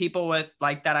always people with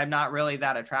like that I'm not really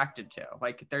that attracted to.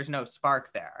 Like, there's no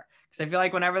spark there. Because I feel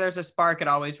like whenever there's a spark, it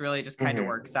always really just kind of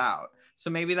works out. So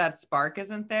maybe that spark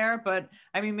isn't there, but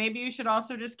I mean, maybe you should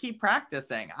also just keep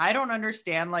practicing. I don't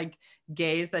understand like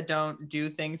gays that don't do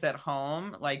things at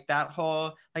home, like that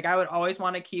whole, like I would always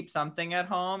want to keep something at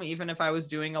home. Even if I was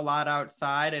doing a lot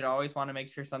outside, I'd always want to make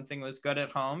sure something was good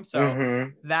at home. So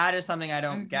that is something I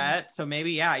don't get. So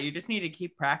maybe, you just need to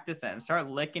keep practicing, start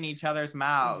licking each other's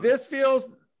mouths. This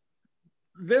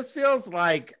feels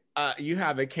like you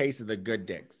have a case of the good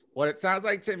dicks. What it sounds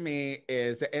like to me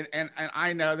is, and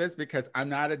I know this because I'm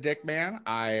not a dick man.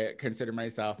 I consider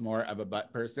myself more of a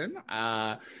butt person.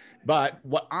 But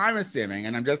what I'm assuming,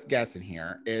 and I'm just guessing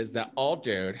here, is that old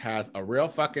dude has a real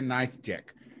fucking nice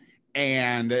dick.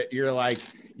 And you're like,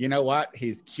 you know what?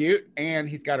 He's cute and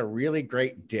he's got a really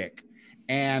great dick.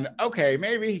 And okay,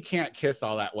 maybe he can't kiss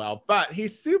all that well, but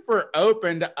he's super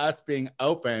open to us being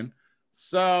open.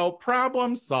 So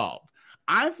problem solved.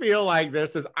 I feel like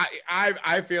this is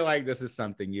I feel like this is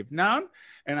something you've known,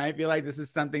 and I feel like this is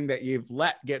something that you've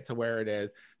let get to where it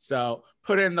is. So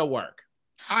put in the work.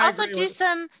 Also do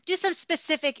some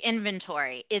specific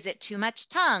inventory. Is it too much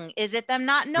tongue? Is it them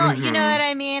not knowing? You know what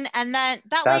I mean? And then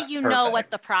that way you know what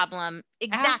the problem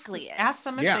exactly is. Ask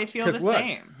them if they feel the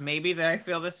same. Maybe they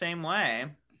feel the same way.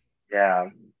 Yeah.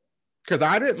 Because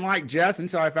I didn't like Jess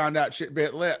until I found out shit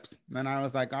bit lips. Then I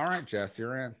was like, all right, Jess,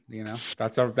 you're in. You know,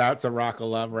 that's a Rock of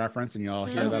Love reference, and you'll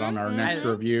hear that on our next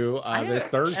review this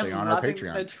Thursday on our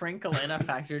Patreon. The Trinkle In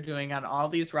effect you're doing on all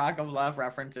these Rock of Love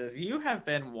references. You have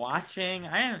been watching.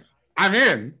 I'm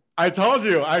in. I told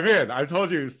you. I'm in. I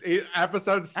told you.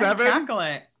 Episode 7. I'm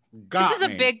tackling. This is a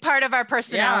big part of our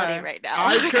personality right now.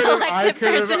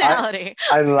 Personality.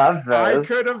 I love this. I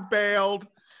could have bailed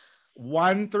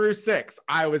 1 through 6.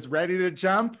 I was ready to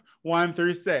jump 1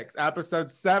 through 6.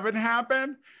 Episode 7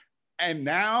 happened, and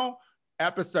now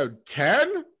episode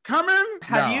 10 coming.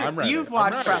 I'm ready. You've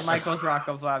watched Bret Michaels' Rock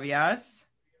of Love, yes?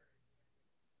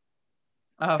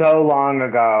 so long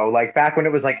ago, like back when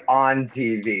it was like on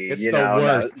TV. It's you the know,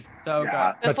 worst. So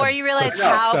good. Before you realize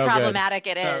how problematic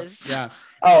it is. Yeah.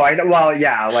 Oh, I know. Well,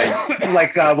 yeah,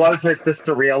 like what was it? The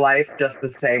Surreal Life, just the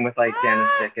same with like Janice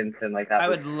Dickinson, like that. I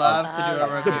would love to do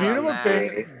a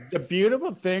review. The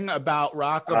beautiful thing about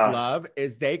Rock of Love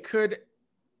is they could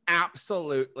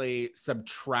absolutely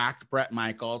subtract Bret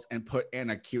Michaels and put in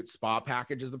a cute spa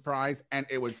package as the prize, and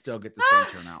it would still get the same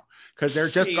turnout because they're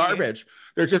just garbage.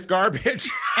 They're just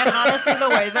garbage. And honestly, the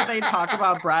way that they talk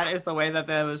about Bret is the way that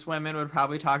those women would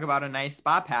probably talk about a nice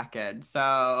spa package.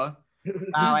 So,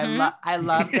 I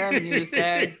love their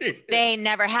music. They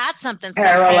never had something so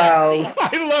parallel.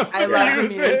 fancy. I love the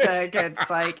music. It's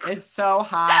like, it's so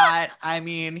hot. I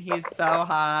mean, he's so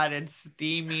hot. It's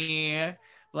steamy.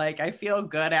 Like, I feel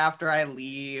good after I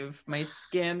leave. My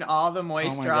skin, all the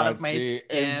moisture out of my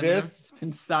skin has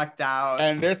been sucked out.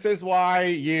 And this is why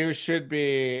you should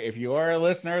be, if you are a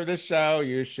listener of this show,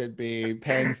 you should be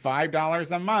paying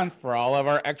 $5 a month for all of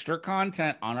our extra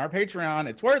content on our Patreon.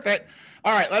 It's worth it.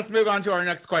 All right, let's move on to our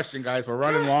next question, guys. We're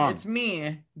running long. It's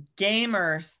me.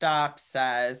 GamerStop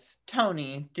says,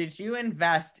 Tony, did you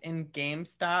invest in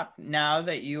GameStop now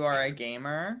that you are a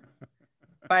gamer?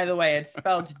 By the way, it's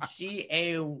spelled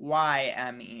Gaymer.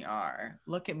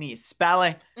 Look at me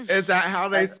spelling. Is that how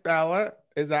they spell it?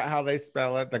 Is that how they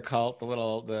spell it? The cult,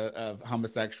 the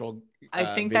homosexual. I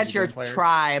think that's your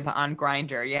tribe on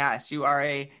Grindr. Yes, you are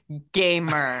a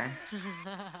gamer.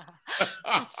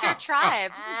 That's your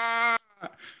tribe.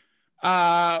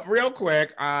 Real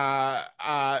quick,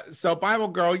 so Bible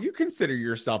Girl, you consider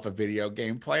yourself a video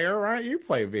game player, right? You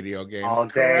play video games all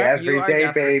day, correct? every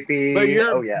day, baby. But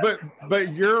you're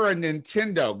but you're a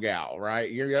Nintendo gal,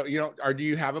 right? You don't, or do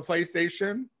you have a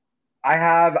PlayStation? I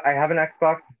have an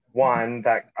Xbox One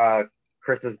that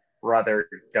Chris's brother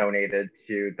donated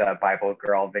to the Bible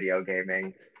Girl Video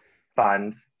Gaming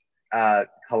Fund,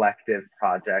 collective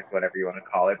project, whatever you want to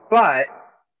call it. But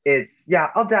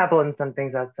I'll dabble in some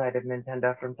things outside of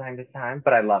Nintendo from time to time,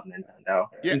 but I love Nintendo.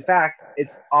 Yeah. In fact,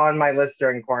 it's on my list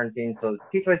during quarantine, so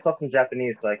teach myself some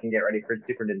Japanese so I can get ready for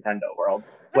Super Nintendo World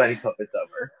when COVID's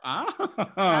over.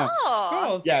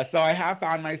 Oh. Yeah, so I have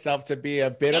found myself to be a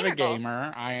bit of a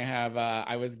gamer.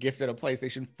 I was gifted a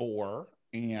PlayStation 4,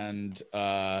 and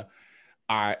I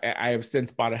have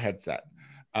since bought a headset.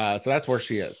 So that's where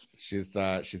she is. She's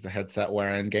a headset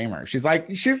wearing gamer. She's like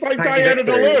Diana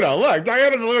DeLuna. Look,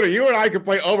 Diana DeLuna, you and I could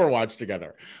play Overwatch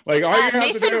together. Like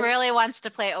Mason really wants to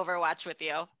play Overwatch with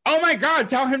you. Oh my God,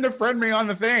 tell him to friend me on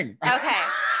the thing. Okay.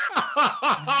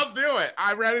 I'll do it.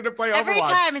 I'm ready to play Overwatch. Every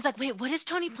time he's like, wait, what is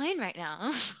Tony playing right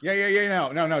now? Yeah.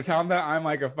 No. Tell him that I'm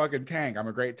like a fucking tank. I'm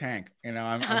a great tank. You know,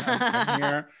 I'm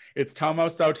here. It's Tomo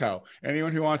Soto.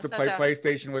 Anyone who wants to play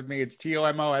PlayStation with me, it's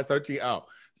TOMOSOTO.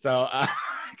 So,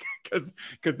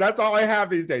 because that's all I have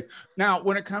these days. Now,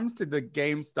 when it comes to the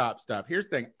GameStop stuff, here's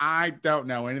the thing. I don't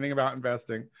know anything about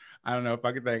investing. I don't know a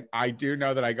fucking thing. I do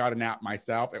know that I got an app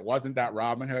myself. It wasn't that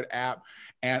Robinhood app.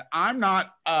 And I'm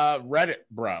not a Reddit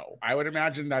bro. I would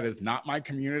imagine that is not my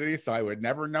community. So I would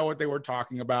never know what they were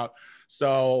talking about.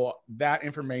 So that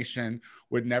information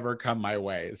would never come my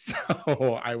way. So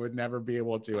I would never be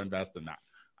able to invest in that.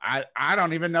 I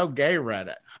don't even know gay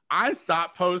Reddit. I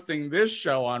stopped posting this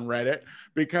show on Reddit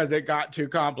because it got too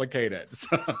complicated.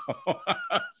 So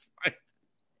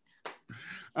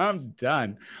I'm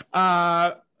done.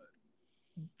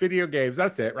 Video games,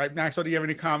 that's it, right? Maxwell, do you have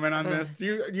any comment on this?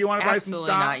 Do you want to buy some stock?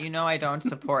 Absolutely not. You know I don't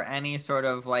support any sort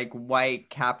of like white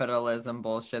capitalism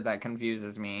bullshit that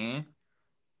confuses me.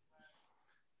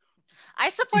 I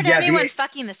support anyone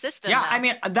fucking the system. Yeah, though. I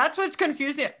mean, that's what's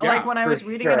confusing. Yeah, like when I was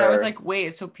reading it, I was like,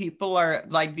 wait, so people are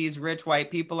like these rich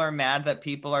white people are mad that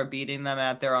people are beating them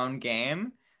at their own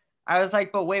game? I was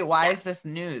like, but wait, why is this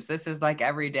news? This is like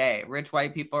every day. Rich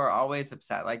white people are always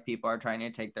upset. Like people are trying to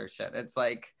take their shit. It's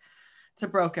like, it's a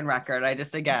broken record.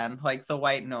 Again, like the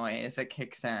white noise, it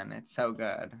kicks in. It's so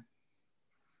good.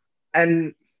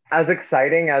 And as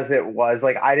exciting as it was,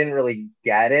 like I didn't really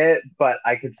get it, but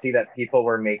I could see that people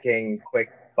were making quick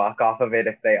buck off of it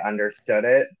if they understood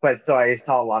it. But so I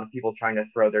saw a lot of people trying to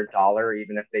throw their dollar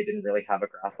even if they didn't really have a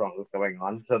grasp on what was going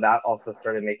on. So that also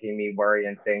started making me worry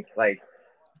and think like,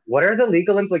 what are the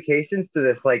legal implications to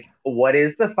this? Like, what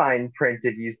is the fine print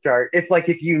if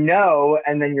you know,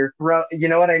 and then you're you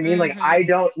know what I mean? Mm-hmm. Like, I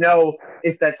don't know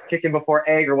if that's chicken before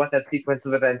egg or what that sequence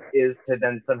of events is to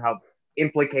then somehow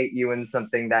implicate you in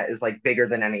something that is like bigger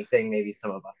than anything maybe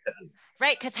some of us could.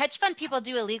 Right, because hedge fund people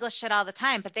do illegal shit all the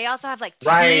time, but they also have like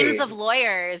teams of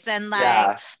lawyers and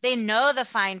like they know the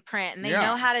fine print and they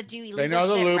know how to do illegal shit. They know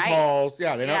the loopholes.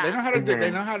 Right? They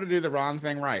know how to do the wrong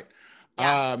thing right.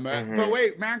 Yeah. But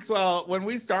wait, Maxwell, when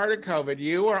we started COVID,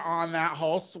 you were on that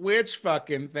whole Switch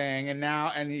fucking thing,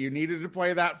 and you needed to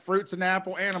play that Fruits and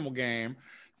Apple Animal game.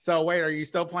 So wait, are you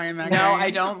still playing that game? No, I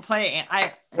don't play.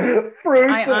 I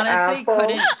honestly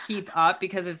couldn't keep up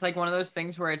because it's like one of those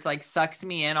things where it's like sucks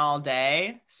me in all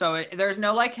day. So there's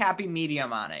no like happy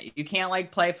medium on it. You can't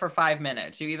like play for 5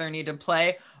 minutes. You either need to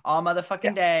play all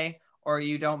motherfucking day or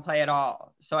you don't play at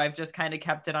all. So I've just kind of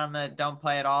kept it on the don't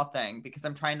play at all thing because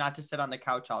I'm trying not to sit on the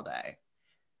couch all day.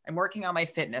 I'm working on my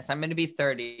fitness. I'm going to be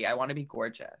 30. I want to be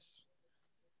gorgeous.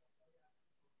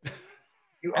 I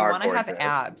want to have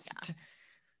abs. Yeah.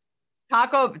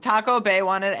 Taco Bay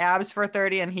wanted abs for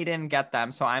 30 and he didn't get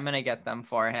them. So I'm going to get them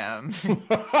for him. And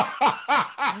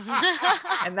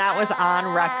that was on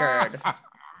record.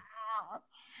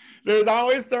 There's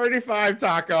always 35,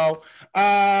 Taco.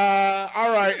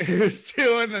 All right, who's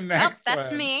doing the next one?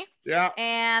 That's me. Yeah.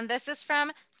 And this is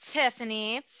from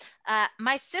Tiffany.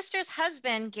 My sister's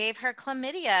husband gave her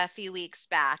chlamydia a few weeks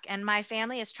back, and my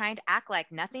family is trying to act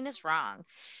like nothing is wrong.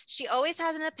 She always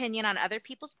has an opinion on other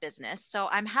people's business, so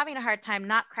I'm having a hard time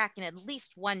not cracking at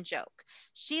least one joke.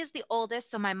 She is the oldest,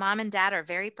 so my mom and dad are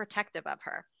very protective of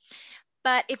her.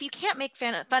 But if you can't make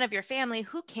fun of your family,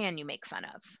 who can you make fun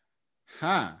of?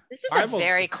 Huh. This is a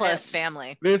very close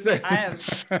family. This is... I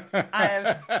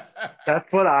have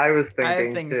That's what I was thinking. I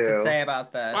have things to say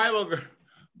about this.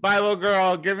 Bible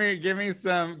girl, give me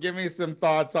some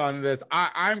thoughts on this.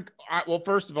 Well,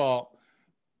 first of all,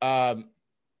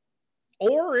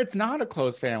 or it's not a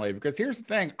close family, because here's the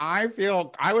thing. I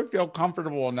would feel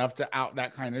comfortable enough to out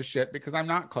that kind of shit because I'm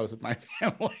not close with my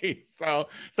family. So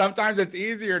sometimes it's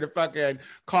easier to fucking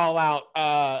call out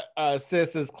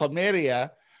sis's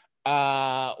chlamydia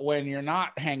when you're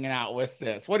not hanging out with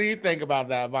sis. What do you think about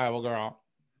that, Bible girl?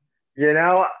 You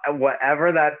know,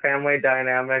 whatever that family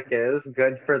dynamic is,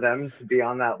 good for them to be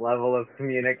on that level of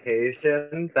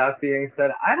communication. That being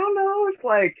said, I don't know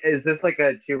if is this like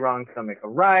a two wrongs don't make a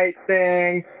right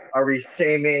thing? Are we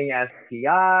shaming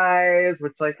STIs,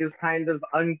 which is kind of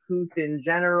uncouth in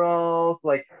general?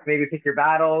 So maybe pick your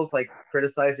battles,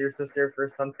 criticize your sister for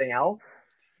something else.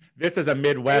 This is a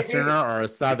Midwesterner or a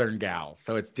Southern gal,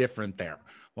 so it's different there.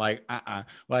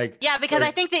 Yeah, because I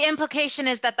think the implication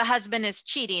is that the husband is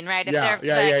cheating, right? If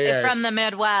they're from the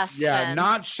Midwest. Yeah,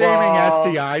 not shaming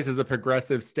STIs is a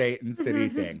progressive state and city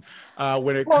thing.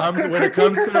 When it comes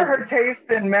to her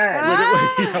taste in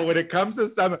men. When it comes to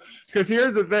some, because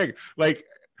here's the thing,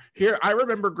 here, I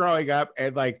remember growing up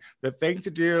and the thing to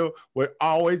do would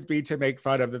always be to make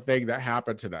fun of the thing that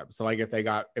happened to them. So if they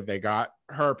got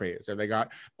herpes or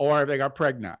if they got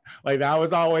pregnant, that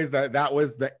was always that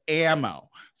was the ammo.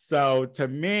 So to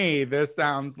me, this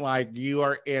sounds like you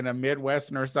are in a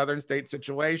Midwestern or Southern state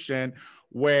situation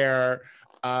where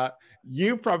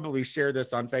you probably shared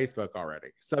this on Facebook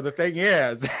already. So the thing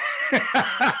is,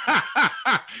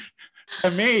 to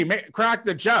me, crack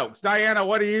the jokes. Diana,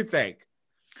 what do you think?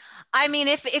 I mean,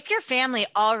 if your family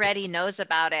already knows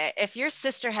about it, if your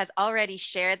sister has already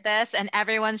shared this and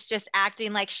everyone's just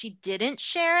acting like she didn't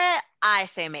share it, I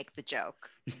say make the joke.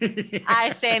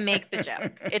 I say make the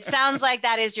joke. It sounds like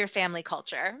that is your family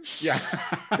culture. Yeah.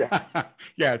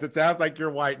 Yes, it sounds like your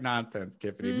white nonsense,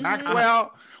 Tiffany.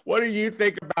 Maxwell, what do you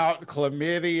think about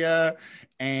chlamydia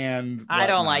and whatnot? I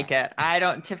don't like it.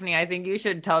 Tiffany, I think you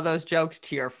should tell those jokes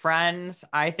to your friends.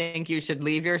 I think you should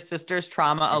leave your sister's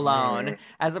trauma alone.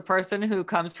 As a person who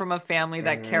comes from a family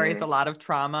that carries a lot of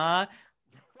trauma,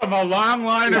 from a long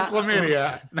line of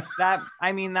chlamydia.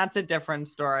 That's a different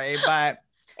story, but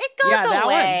it goes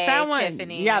away. That one,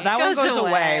 Tiffany. Yeah, that one goes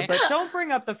away. But don't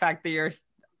bring up the fact that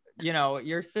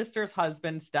your sister's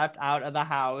husband stepped out of the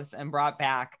house and brought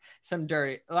back some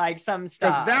dirty, some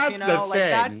stuff. That's the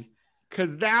thing.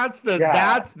 Because that's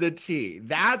the tea.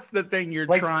 That's the thing you're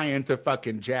trying to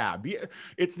fucking jab.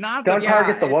 It's not don't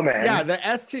target the woman. Yeah, the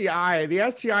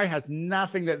STI has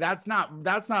nothing that's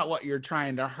not what you're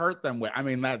trying to hurt them with. I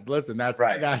mean, that's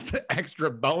right. That's an extra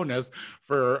bonus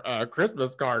for a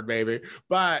Christmas card, baby.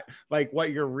 But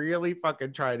what you're really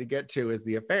fucking trying to get to is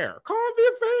the affair. Call it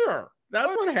the affair.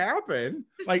 That's what happened.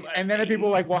 And then if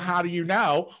people are well, how do you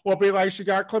know? Well, be like, she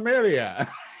got chlamydia.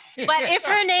 But if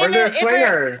her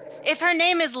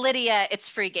name is Lydia, it's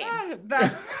free game.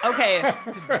 Okay,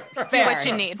 fair. What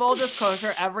you need. Full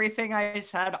disclosure, everything I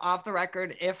said off the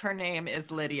record, if her name is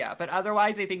Lydia. But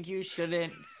otherwise, I think you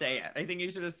shouldn't say it. I think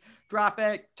you should just drop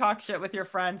it, talk shit with your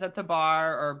friends at the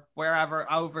bar or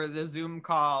wherever over the Zoom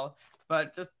call.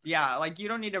 But just, you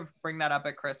don't need to bring that up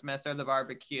at Christmas or the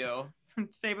barbecue.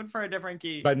 Save it for a different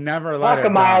key. But never let Walk it a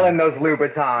mile die. in those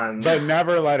Louboutins. But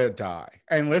never let it die.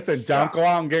 And listen, don't go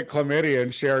out and get chlamydia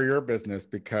and share your business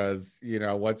because, you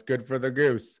know, what's good for the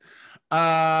goose.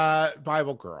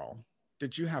 Bible Girl,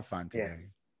 did you have fun today? Yeah.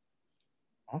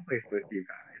 Always with you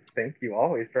guys. Thank you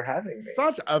always for having me.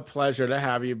 Such a pleasure to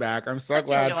have you back. I'm so Such a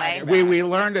glad joy. we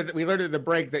learned at the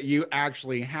break that you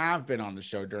actually have been on the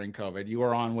show during COVID. You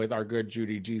were on with our good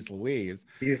Judy G's Louise.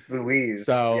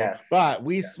 So, yes. but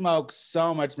we smoke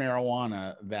so much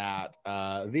marijuana that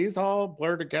these all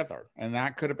blur together, and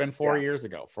that could have been 4 years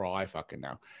ago, for all I fucking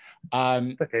know.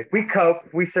 It's okay. We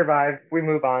cope. We survive. We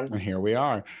move on. And here we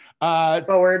are.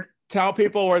 Forward. Tell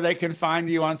people where they can find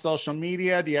you on social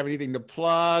media. Do you have anything to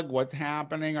plug? What's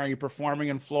happening? Are you performing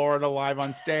in Florida live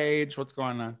on stage? What's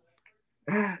going on?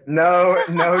 No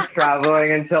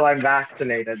traveling until I'm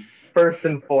vaccinated, first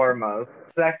and foremost.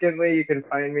 Secondly, you can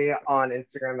find me on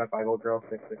Instagram at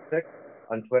BibleGirl666,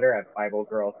 on Twitter at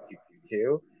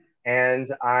BibleGirl222,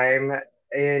 and I'm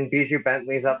in Bijou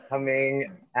Bentley's upcoming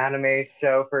anime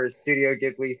show for Studio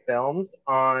Ghibli Films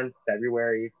on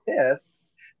February 5th.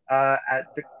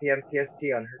 At 6 p.m.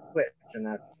 PST on her Twitch, and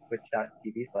that's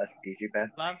twitch.tv/Bijou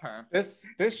Bentley. Love her. This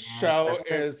show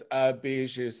is a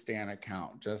Bijou Stan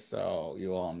account, just so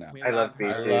you all know. I love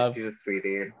Bijou. She's a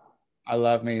sweetie. I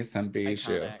love me some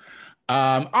Bijou.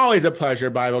 Always a pleasure,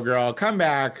 Bible Girl. Come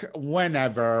back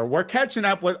whenever. We're catching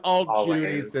up with old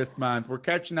Judy's this month. We're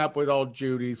catching up with old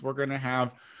Judy's. We're going to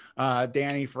have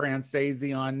Danny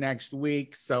Francese on next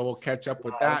week, so we'll catch up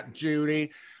with that,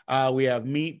 Judy. We have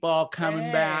Meatball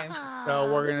coming back, so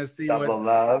we're gonna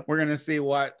see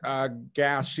what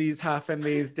gas she's huffing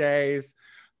these days.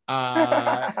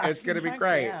 It's gonna be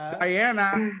great. Yeah.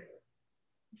 Diana.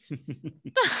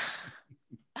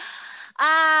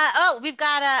 We've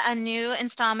got a new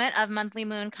installment of Monthly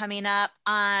Moon coming up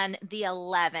on the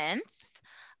 11th.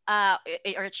 Or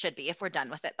it should be if we're done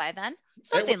with it by then.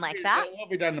 Something like that. It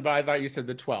won't be done by, I thought you said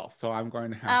the 12th, so I'm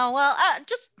going to have. Oh, well,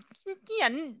 just,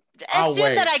 assume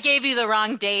that I gave you the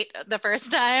wrong date the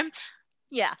first time.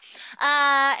 Yeah.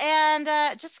 And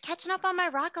just catching up on my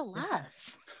Rock of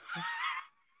Love.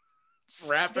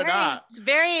 Wrap it up. It's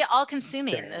very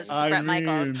all-consuming, this Bret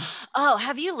Michaels. Oh,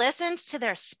 have you listened to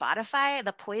their Spotify,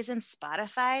 the Poison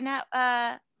Spotify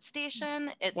now,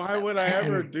 station? Why would I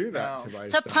ever do that to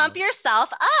myself? To pump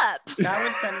yourself up. That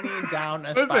would send me down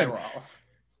a spiral.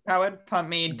 That would pump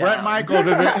me down.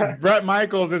 Bret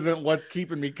Michaels isn't what's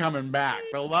keeping me coming back.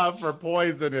 The love for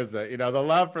Poison is it. You know, the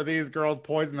love for these girls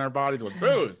poison their bodies with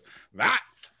booze.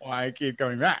 That's why I keep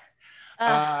coming back.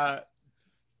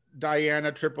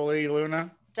 Diana Triple E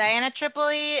Luna. Diana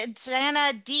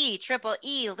D Triple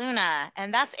E Luna,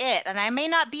 and that's it. And I may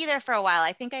not be there for a while.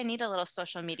 I think I need a little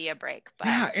social media break. But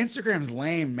yeah, Instagram's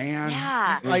lame, man.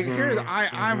 Yeah, like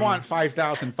I want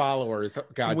 5,000 followers.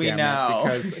 God damn it!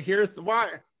 Because here's why.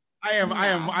 I am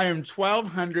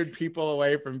 1,200 people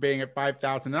away from being at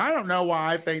 5,000, and I don't know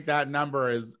why I think that number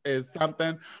is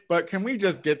something. But can we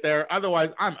just get there?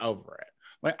 Otherwise, I'm over it.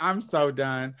 Like, I'm so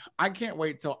done. I can't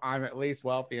wait till I'm at least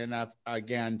wealthy enough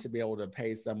again to be able to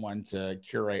pay someone to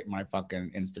curate my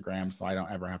fucking Instagram so I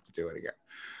don't ever have to do it again.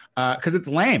 Because it's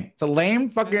lame. It's a lame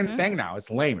fucking thing now. It's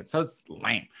lame. It's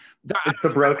lame. It's a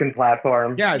broken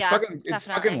platform. Yeah, it's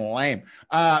fucking lame.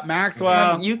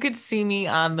 Maxwell. You could see me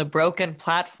on the broken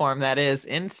platform that is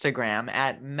Instagram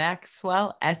at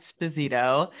Maxwell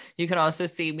Esposito. You can also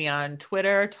see me on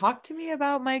Twitter. Talk to me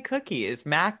about my cookies.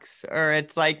 Or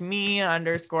it's like me_LGBTina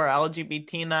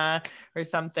or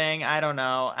something. I don't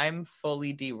know. I'm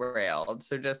fully derailed.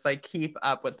 So just like keep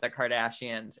up with the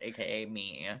Kardashians, aka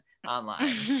me, online.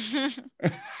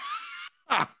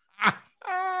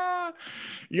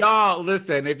 Y'all,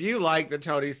 listen, if you like the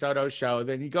Tony Soto Show,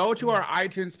 then you go to our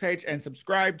iTunes page and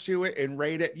subscribe to it and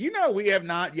rate it. You know, we have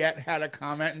not yet had a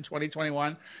comment in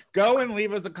 2021. Go and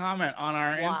leave us a comment on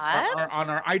our on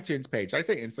our iTunes page. I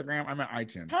say Instagram, I meant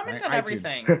iTunes. Comment on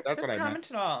everything. That's what I meant.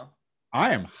 Comment at all.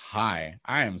 I am high.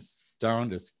 I am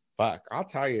stoned as fuck. I'll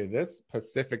tell you, this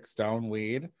Pacific Stone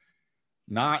weed,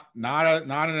 not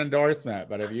an endorsement,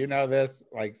 but if you know this,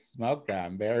 like, smoke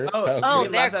them. They're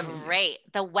they're great.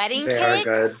 The wedding cake,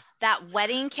 that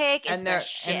wedding cake is the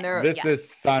shit. This is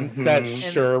Sunset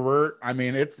Sherbert. I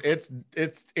mean, it's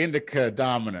indica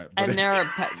dominant. And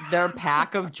their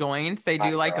pack of joints. They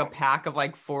do like a pack of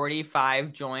like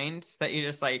 45 joints that you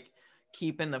just like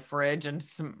keep in the fridge and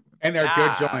they're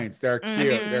good joints. They're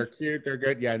cute. They're cute. They're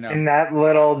good. Yeah, no. In that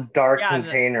little dark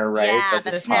container, right? Yeah,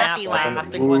 the snappy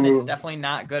plastic one that's definitely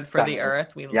not good for the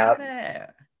earth. We love it.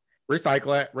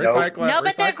 Recycle it. Recycle it. No,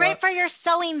 but they're great for your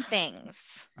sewing things.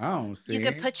 Oh, see? You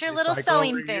could put your little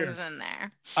sewing things in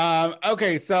there.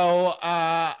 Okay, so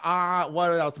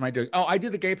what else am I doing? Oh, I do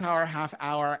the Gay Power half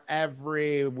hour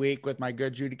every week with my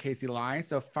good Judy Casey Lai.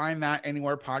 So find that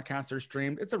anywhere podcasts are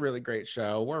streamed. It's a really great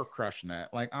show. We're crushing it.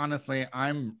 Like, honestly,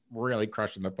 I'm really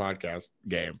crushing the podcast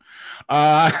game.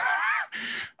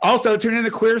 Also, tune in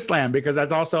to Queer Slam, because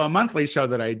that's also a monthly show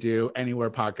that I do anywhere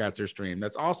podcasts are streamed.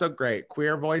 That's also great.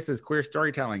 Queer voices, queer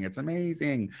storytelling. It's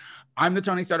amazing. I'm the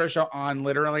Tony Soto Show on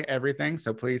literally everything,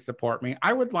 so please support me.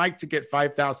 I would like to get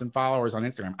 5,000 followers on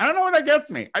Instagram. I don't know what that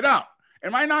gets me. I don't.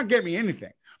 It might not get me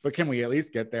anything, but can we at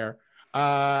least get there?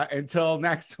 Until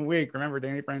next week, remember,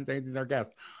 Danny Franzese is our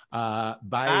guest. Bye.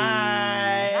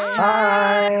 Bye.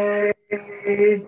 Bye.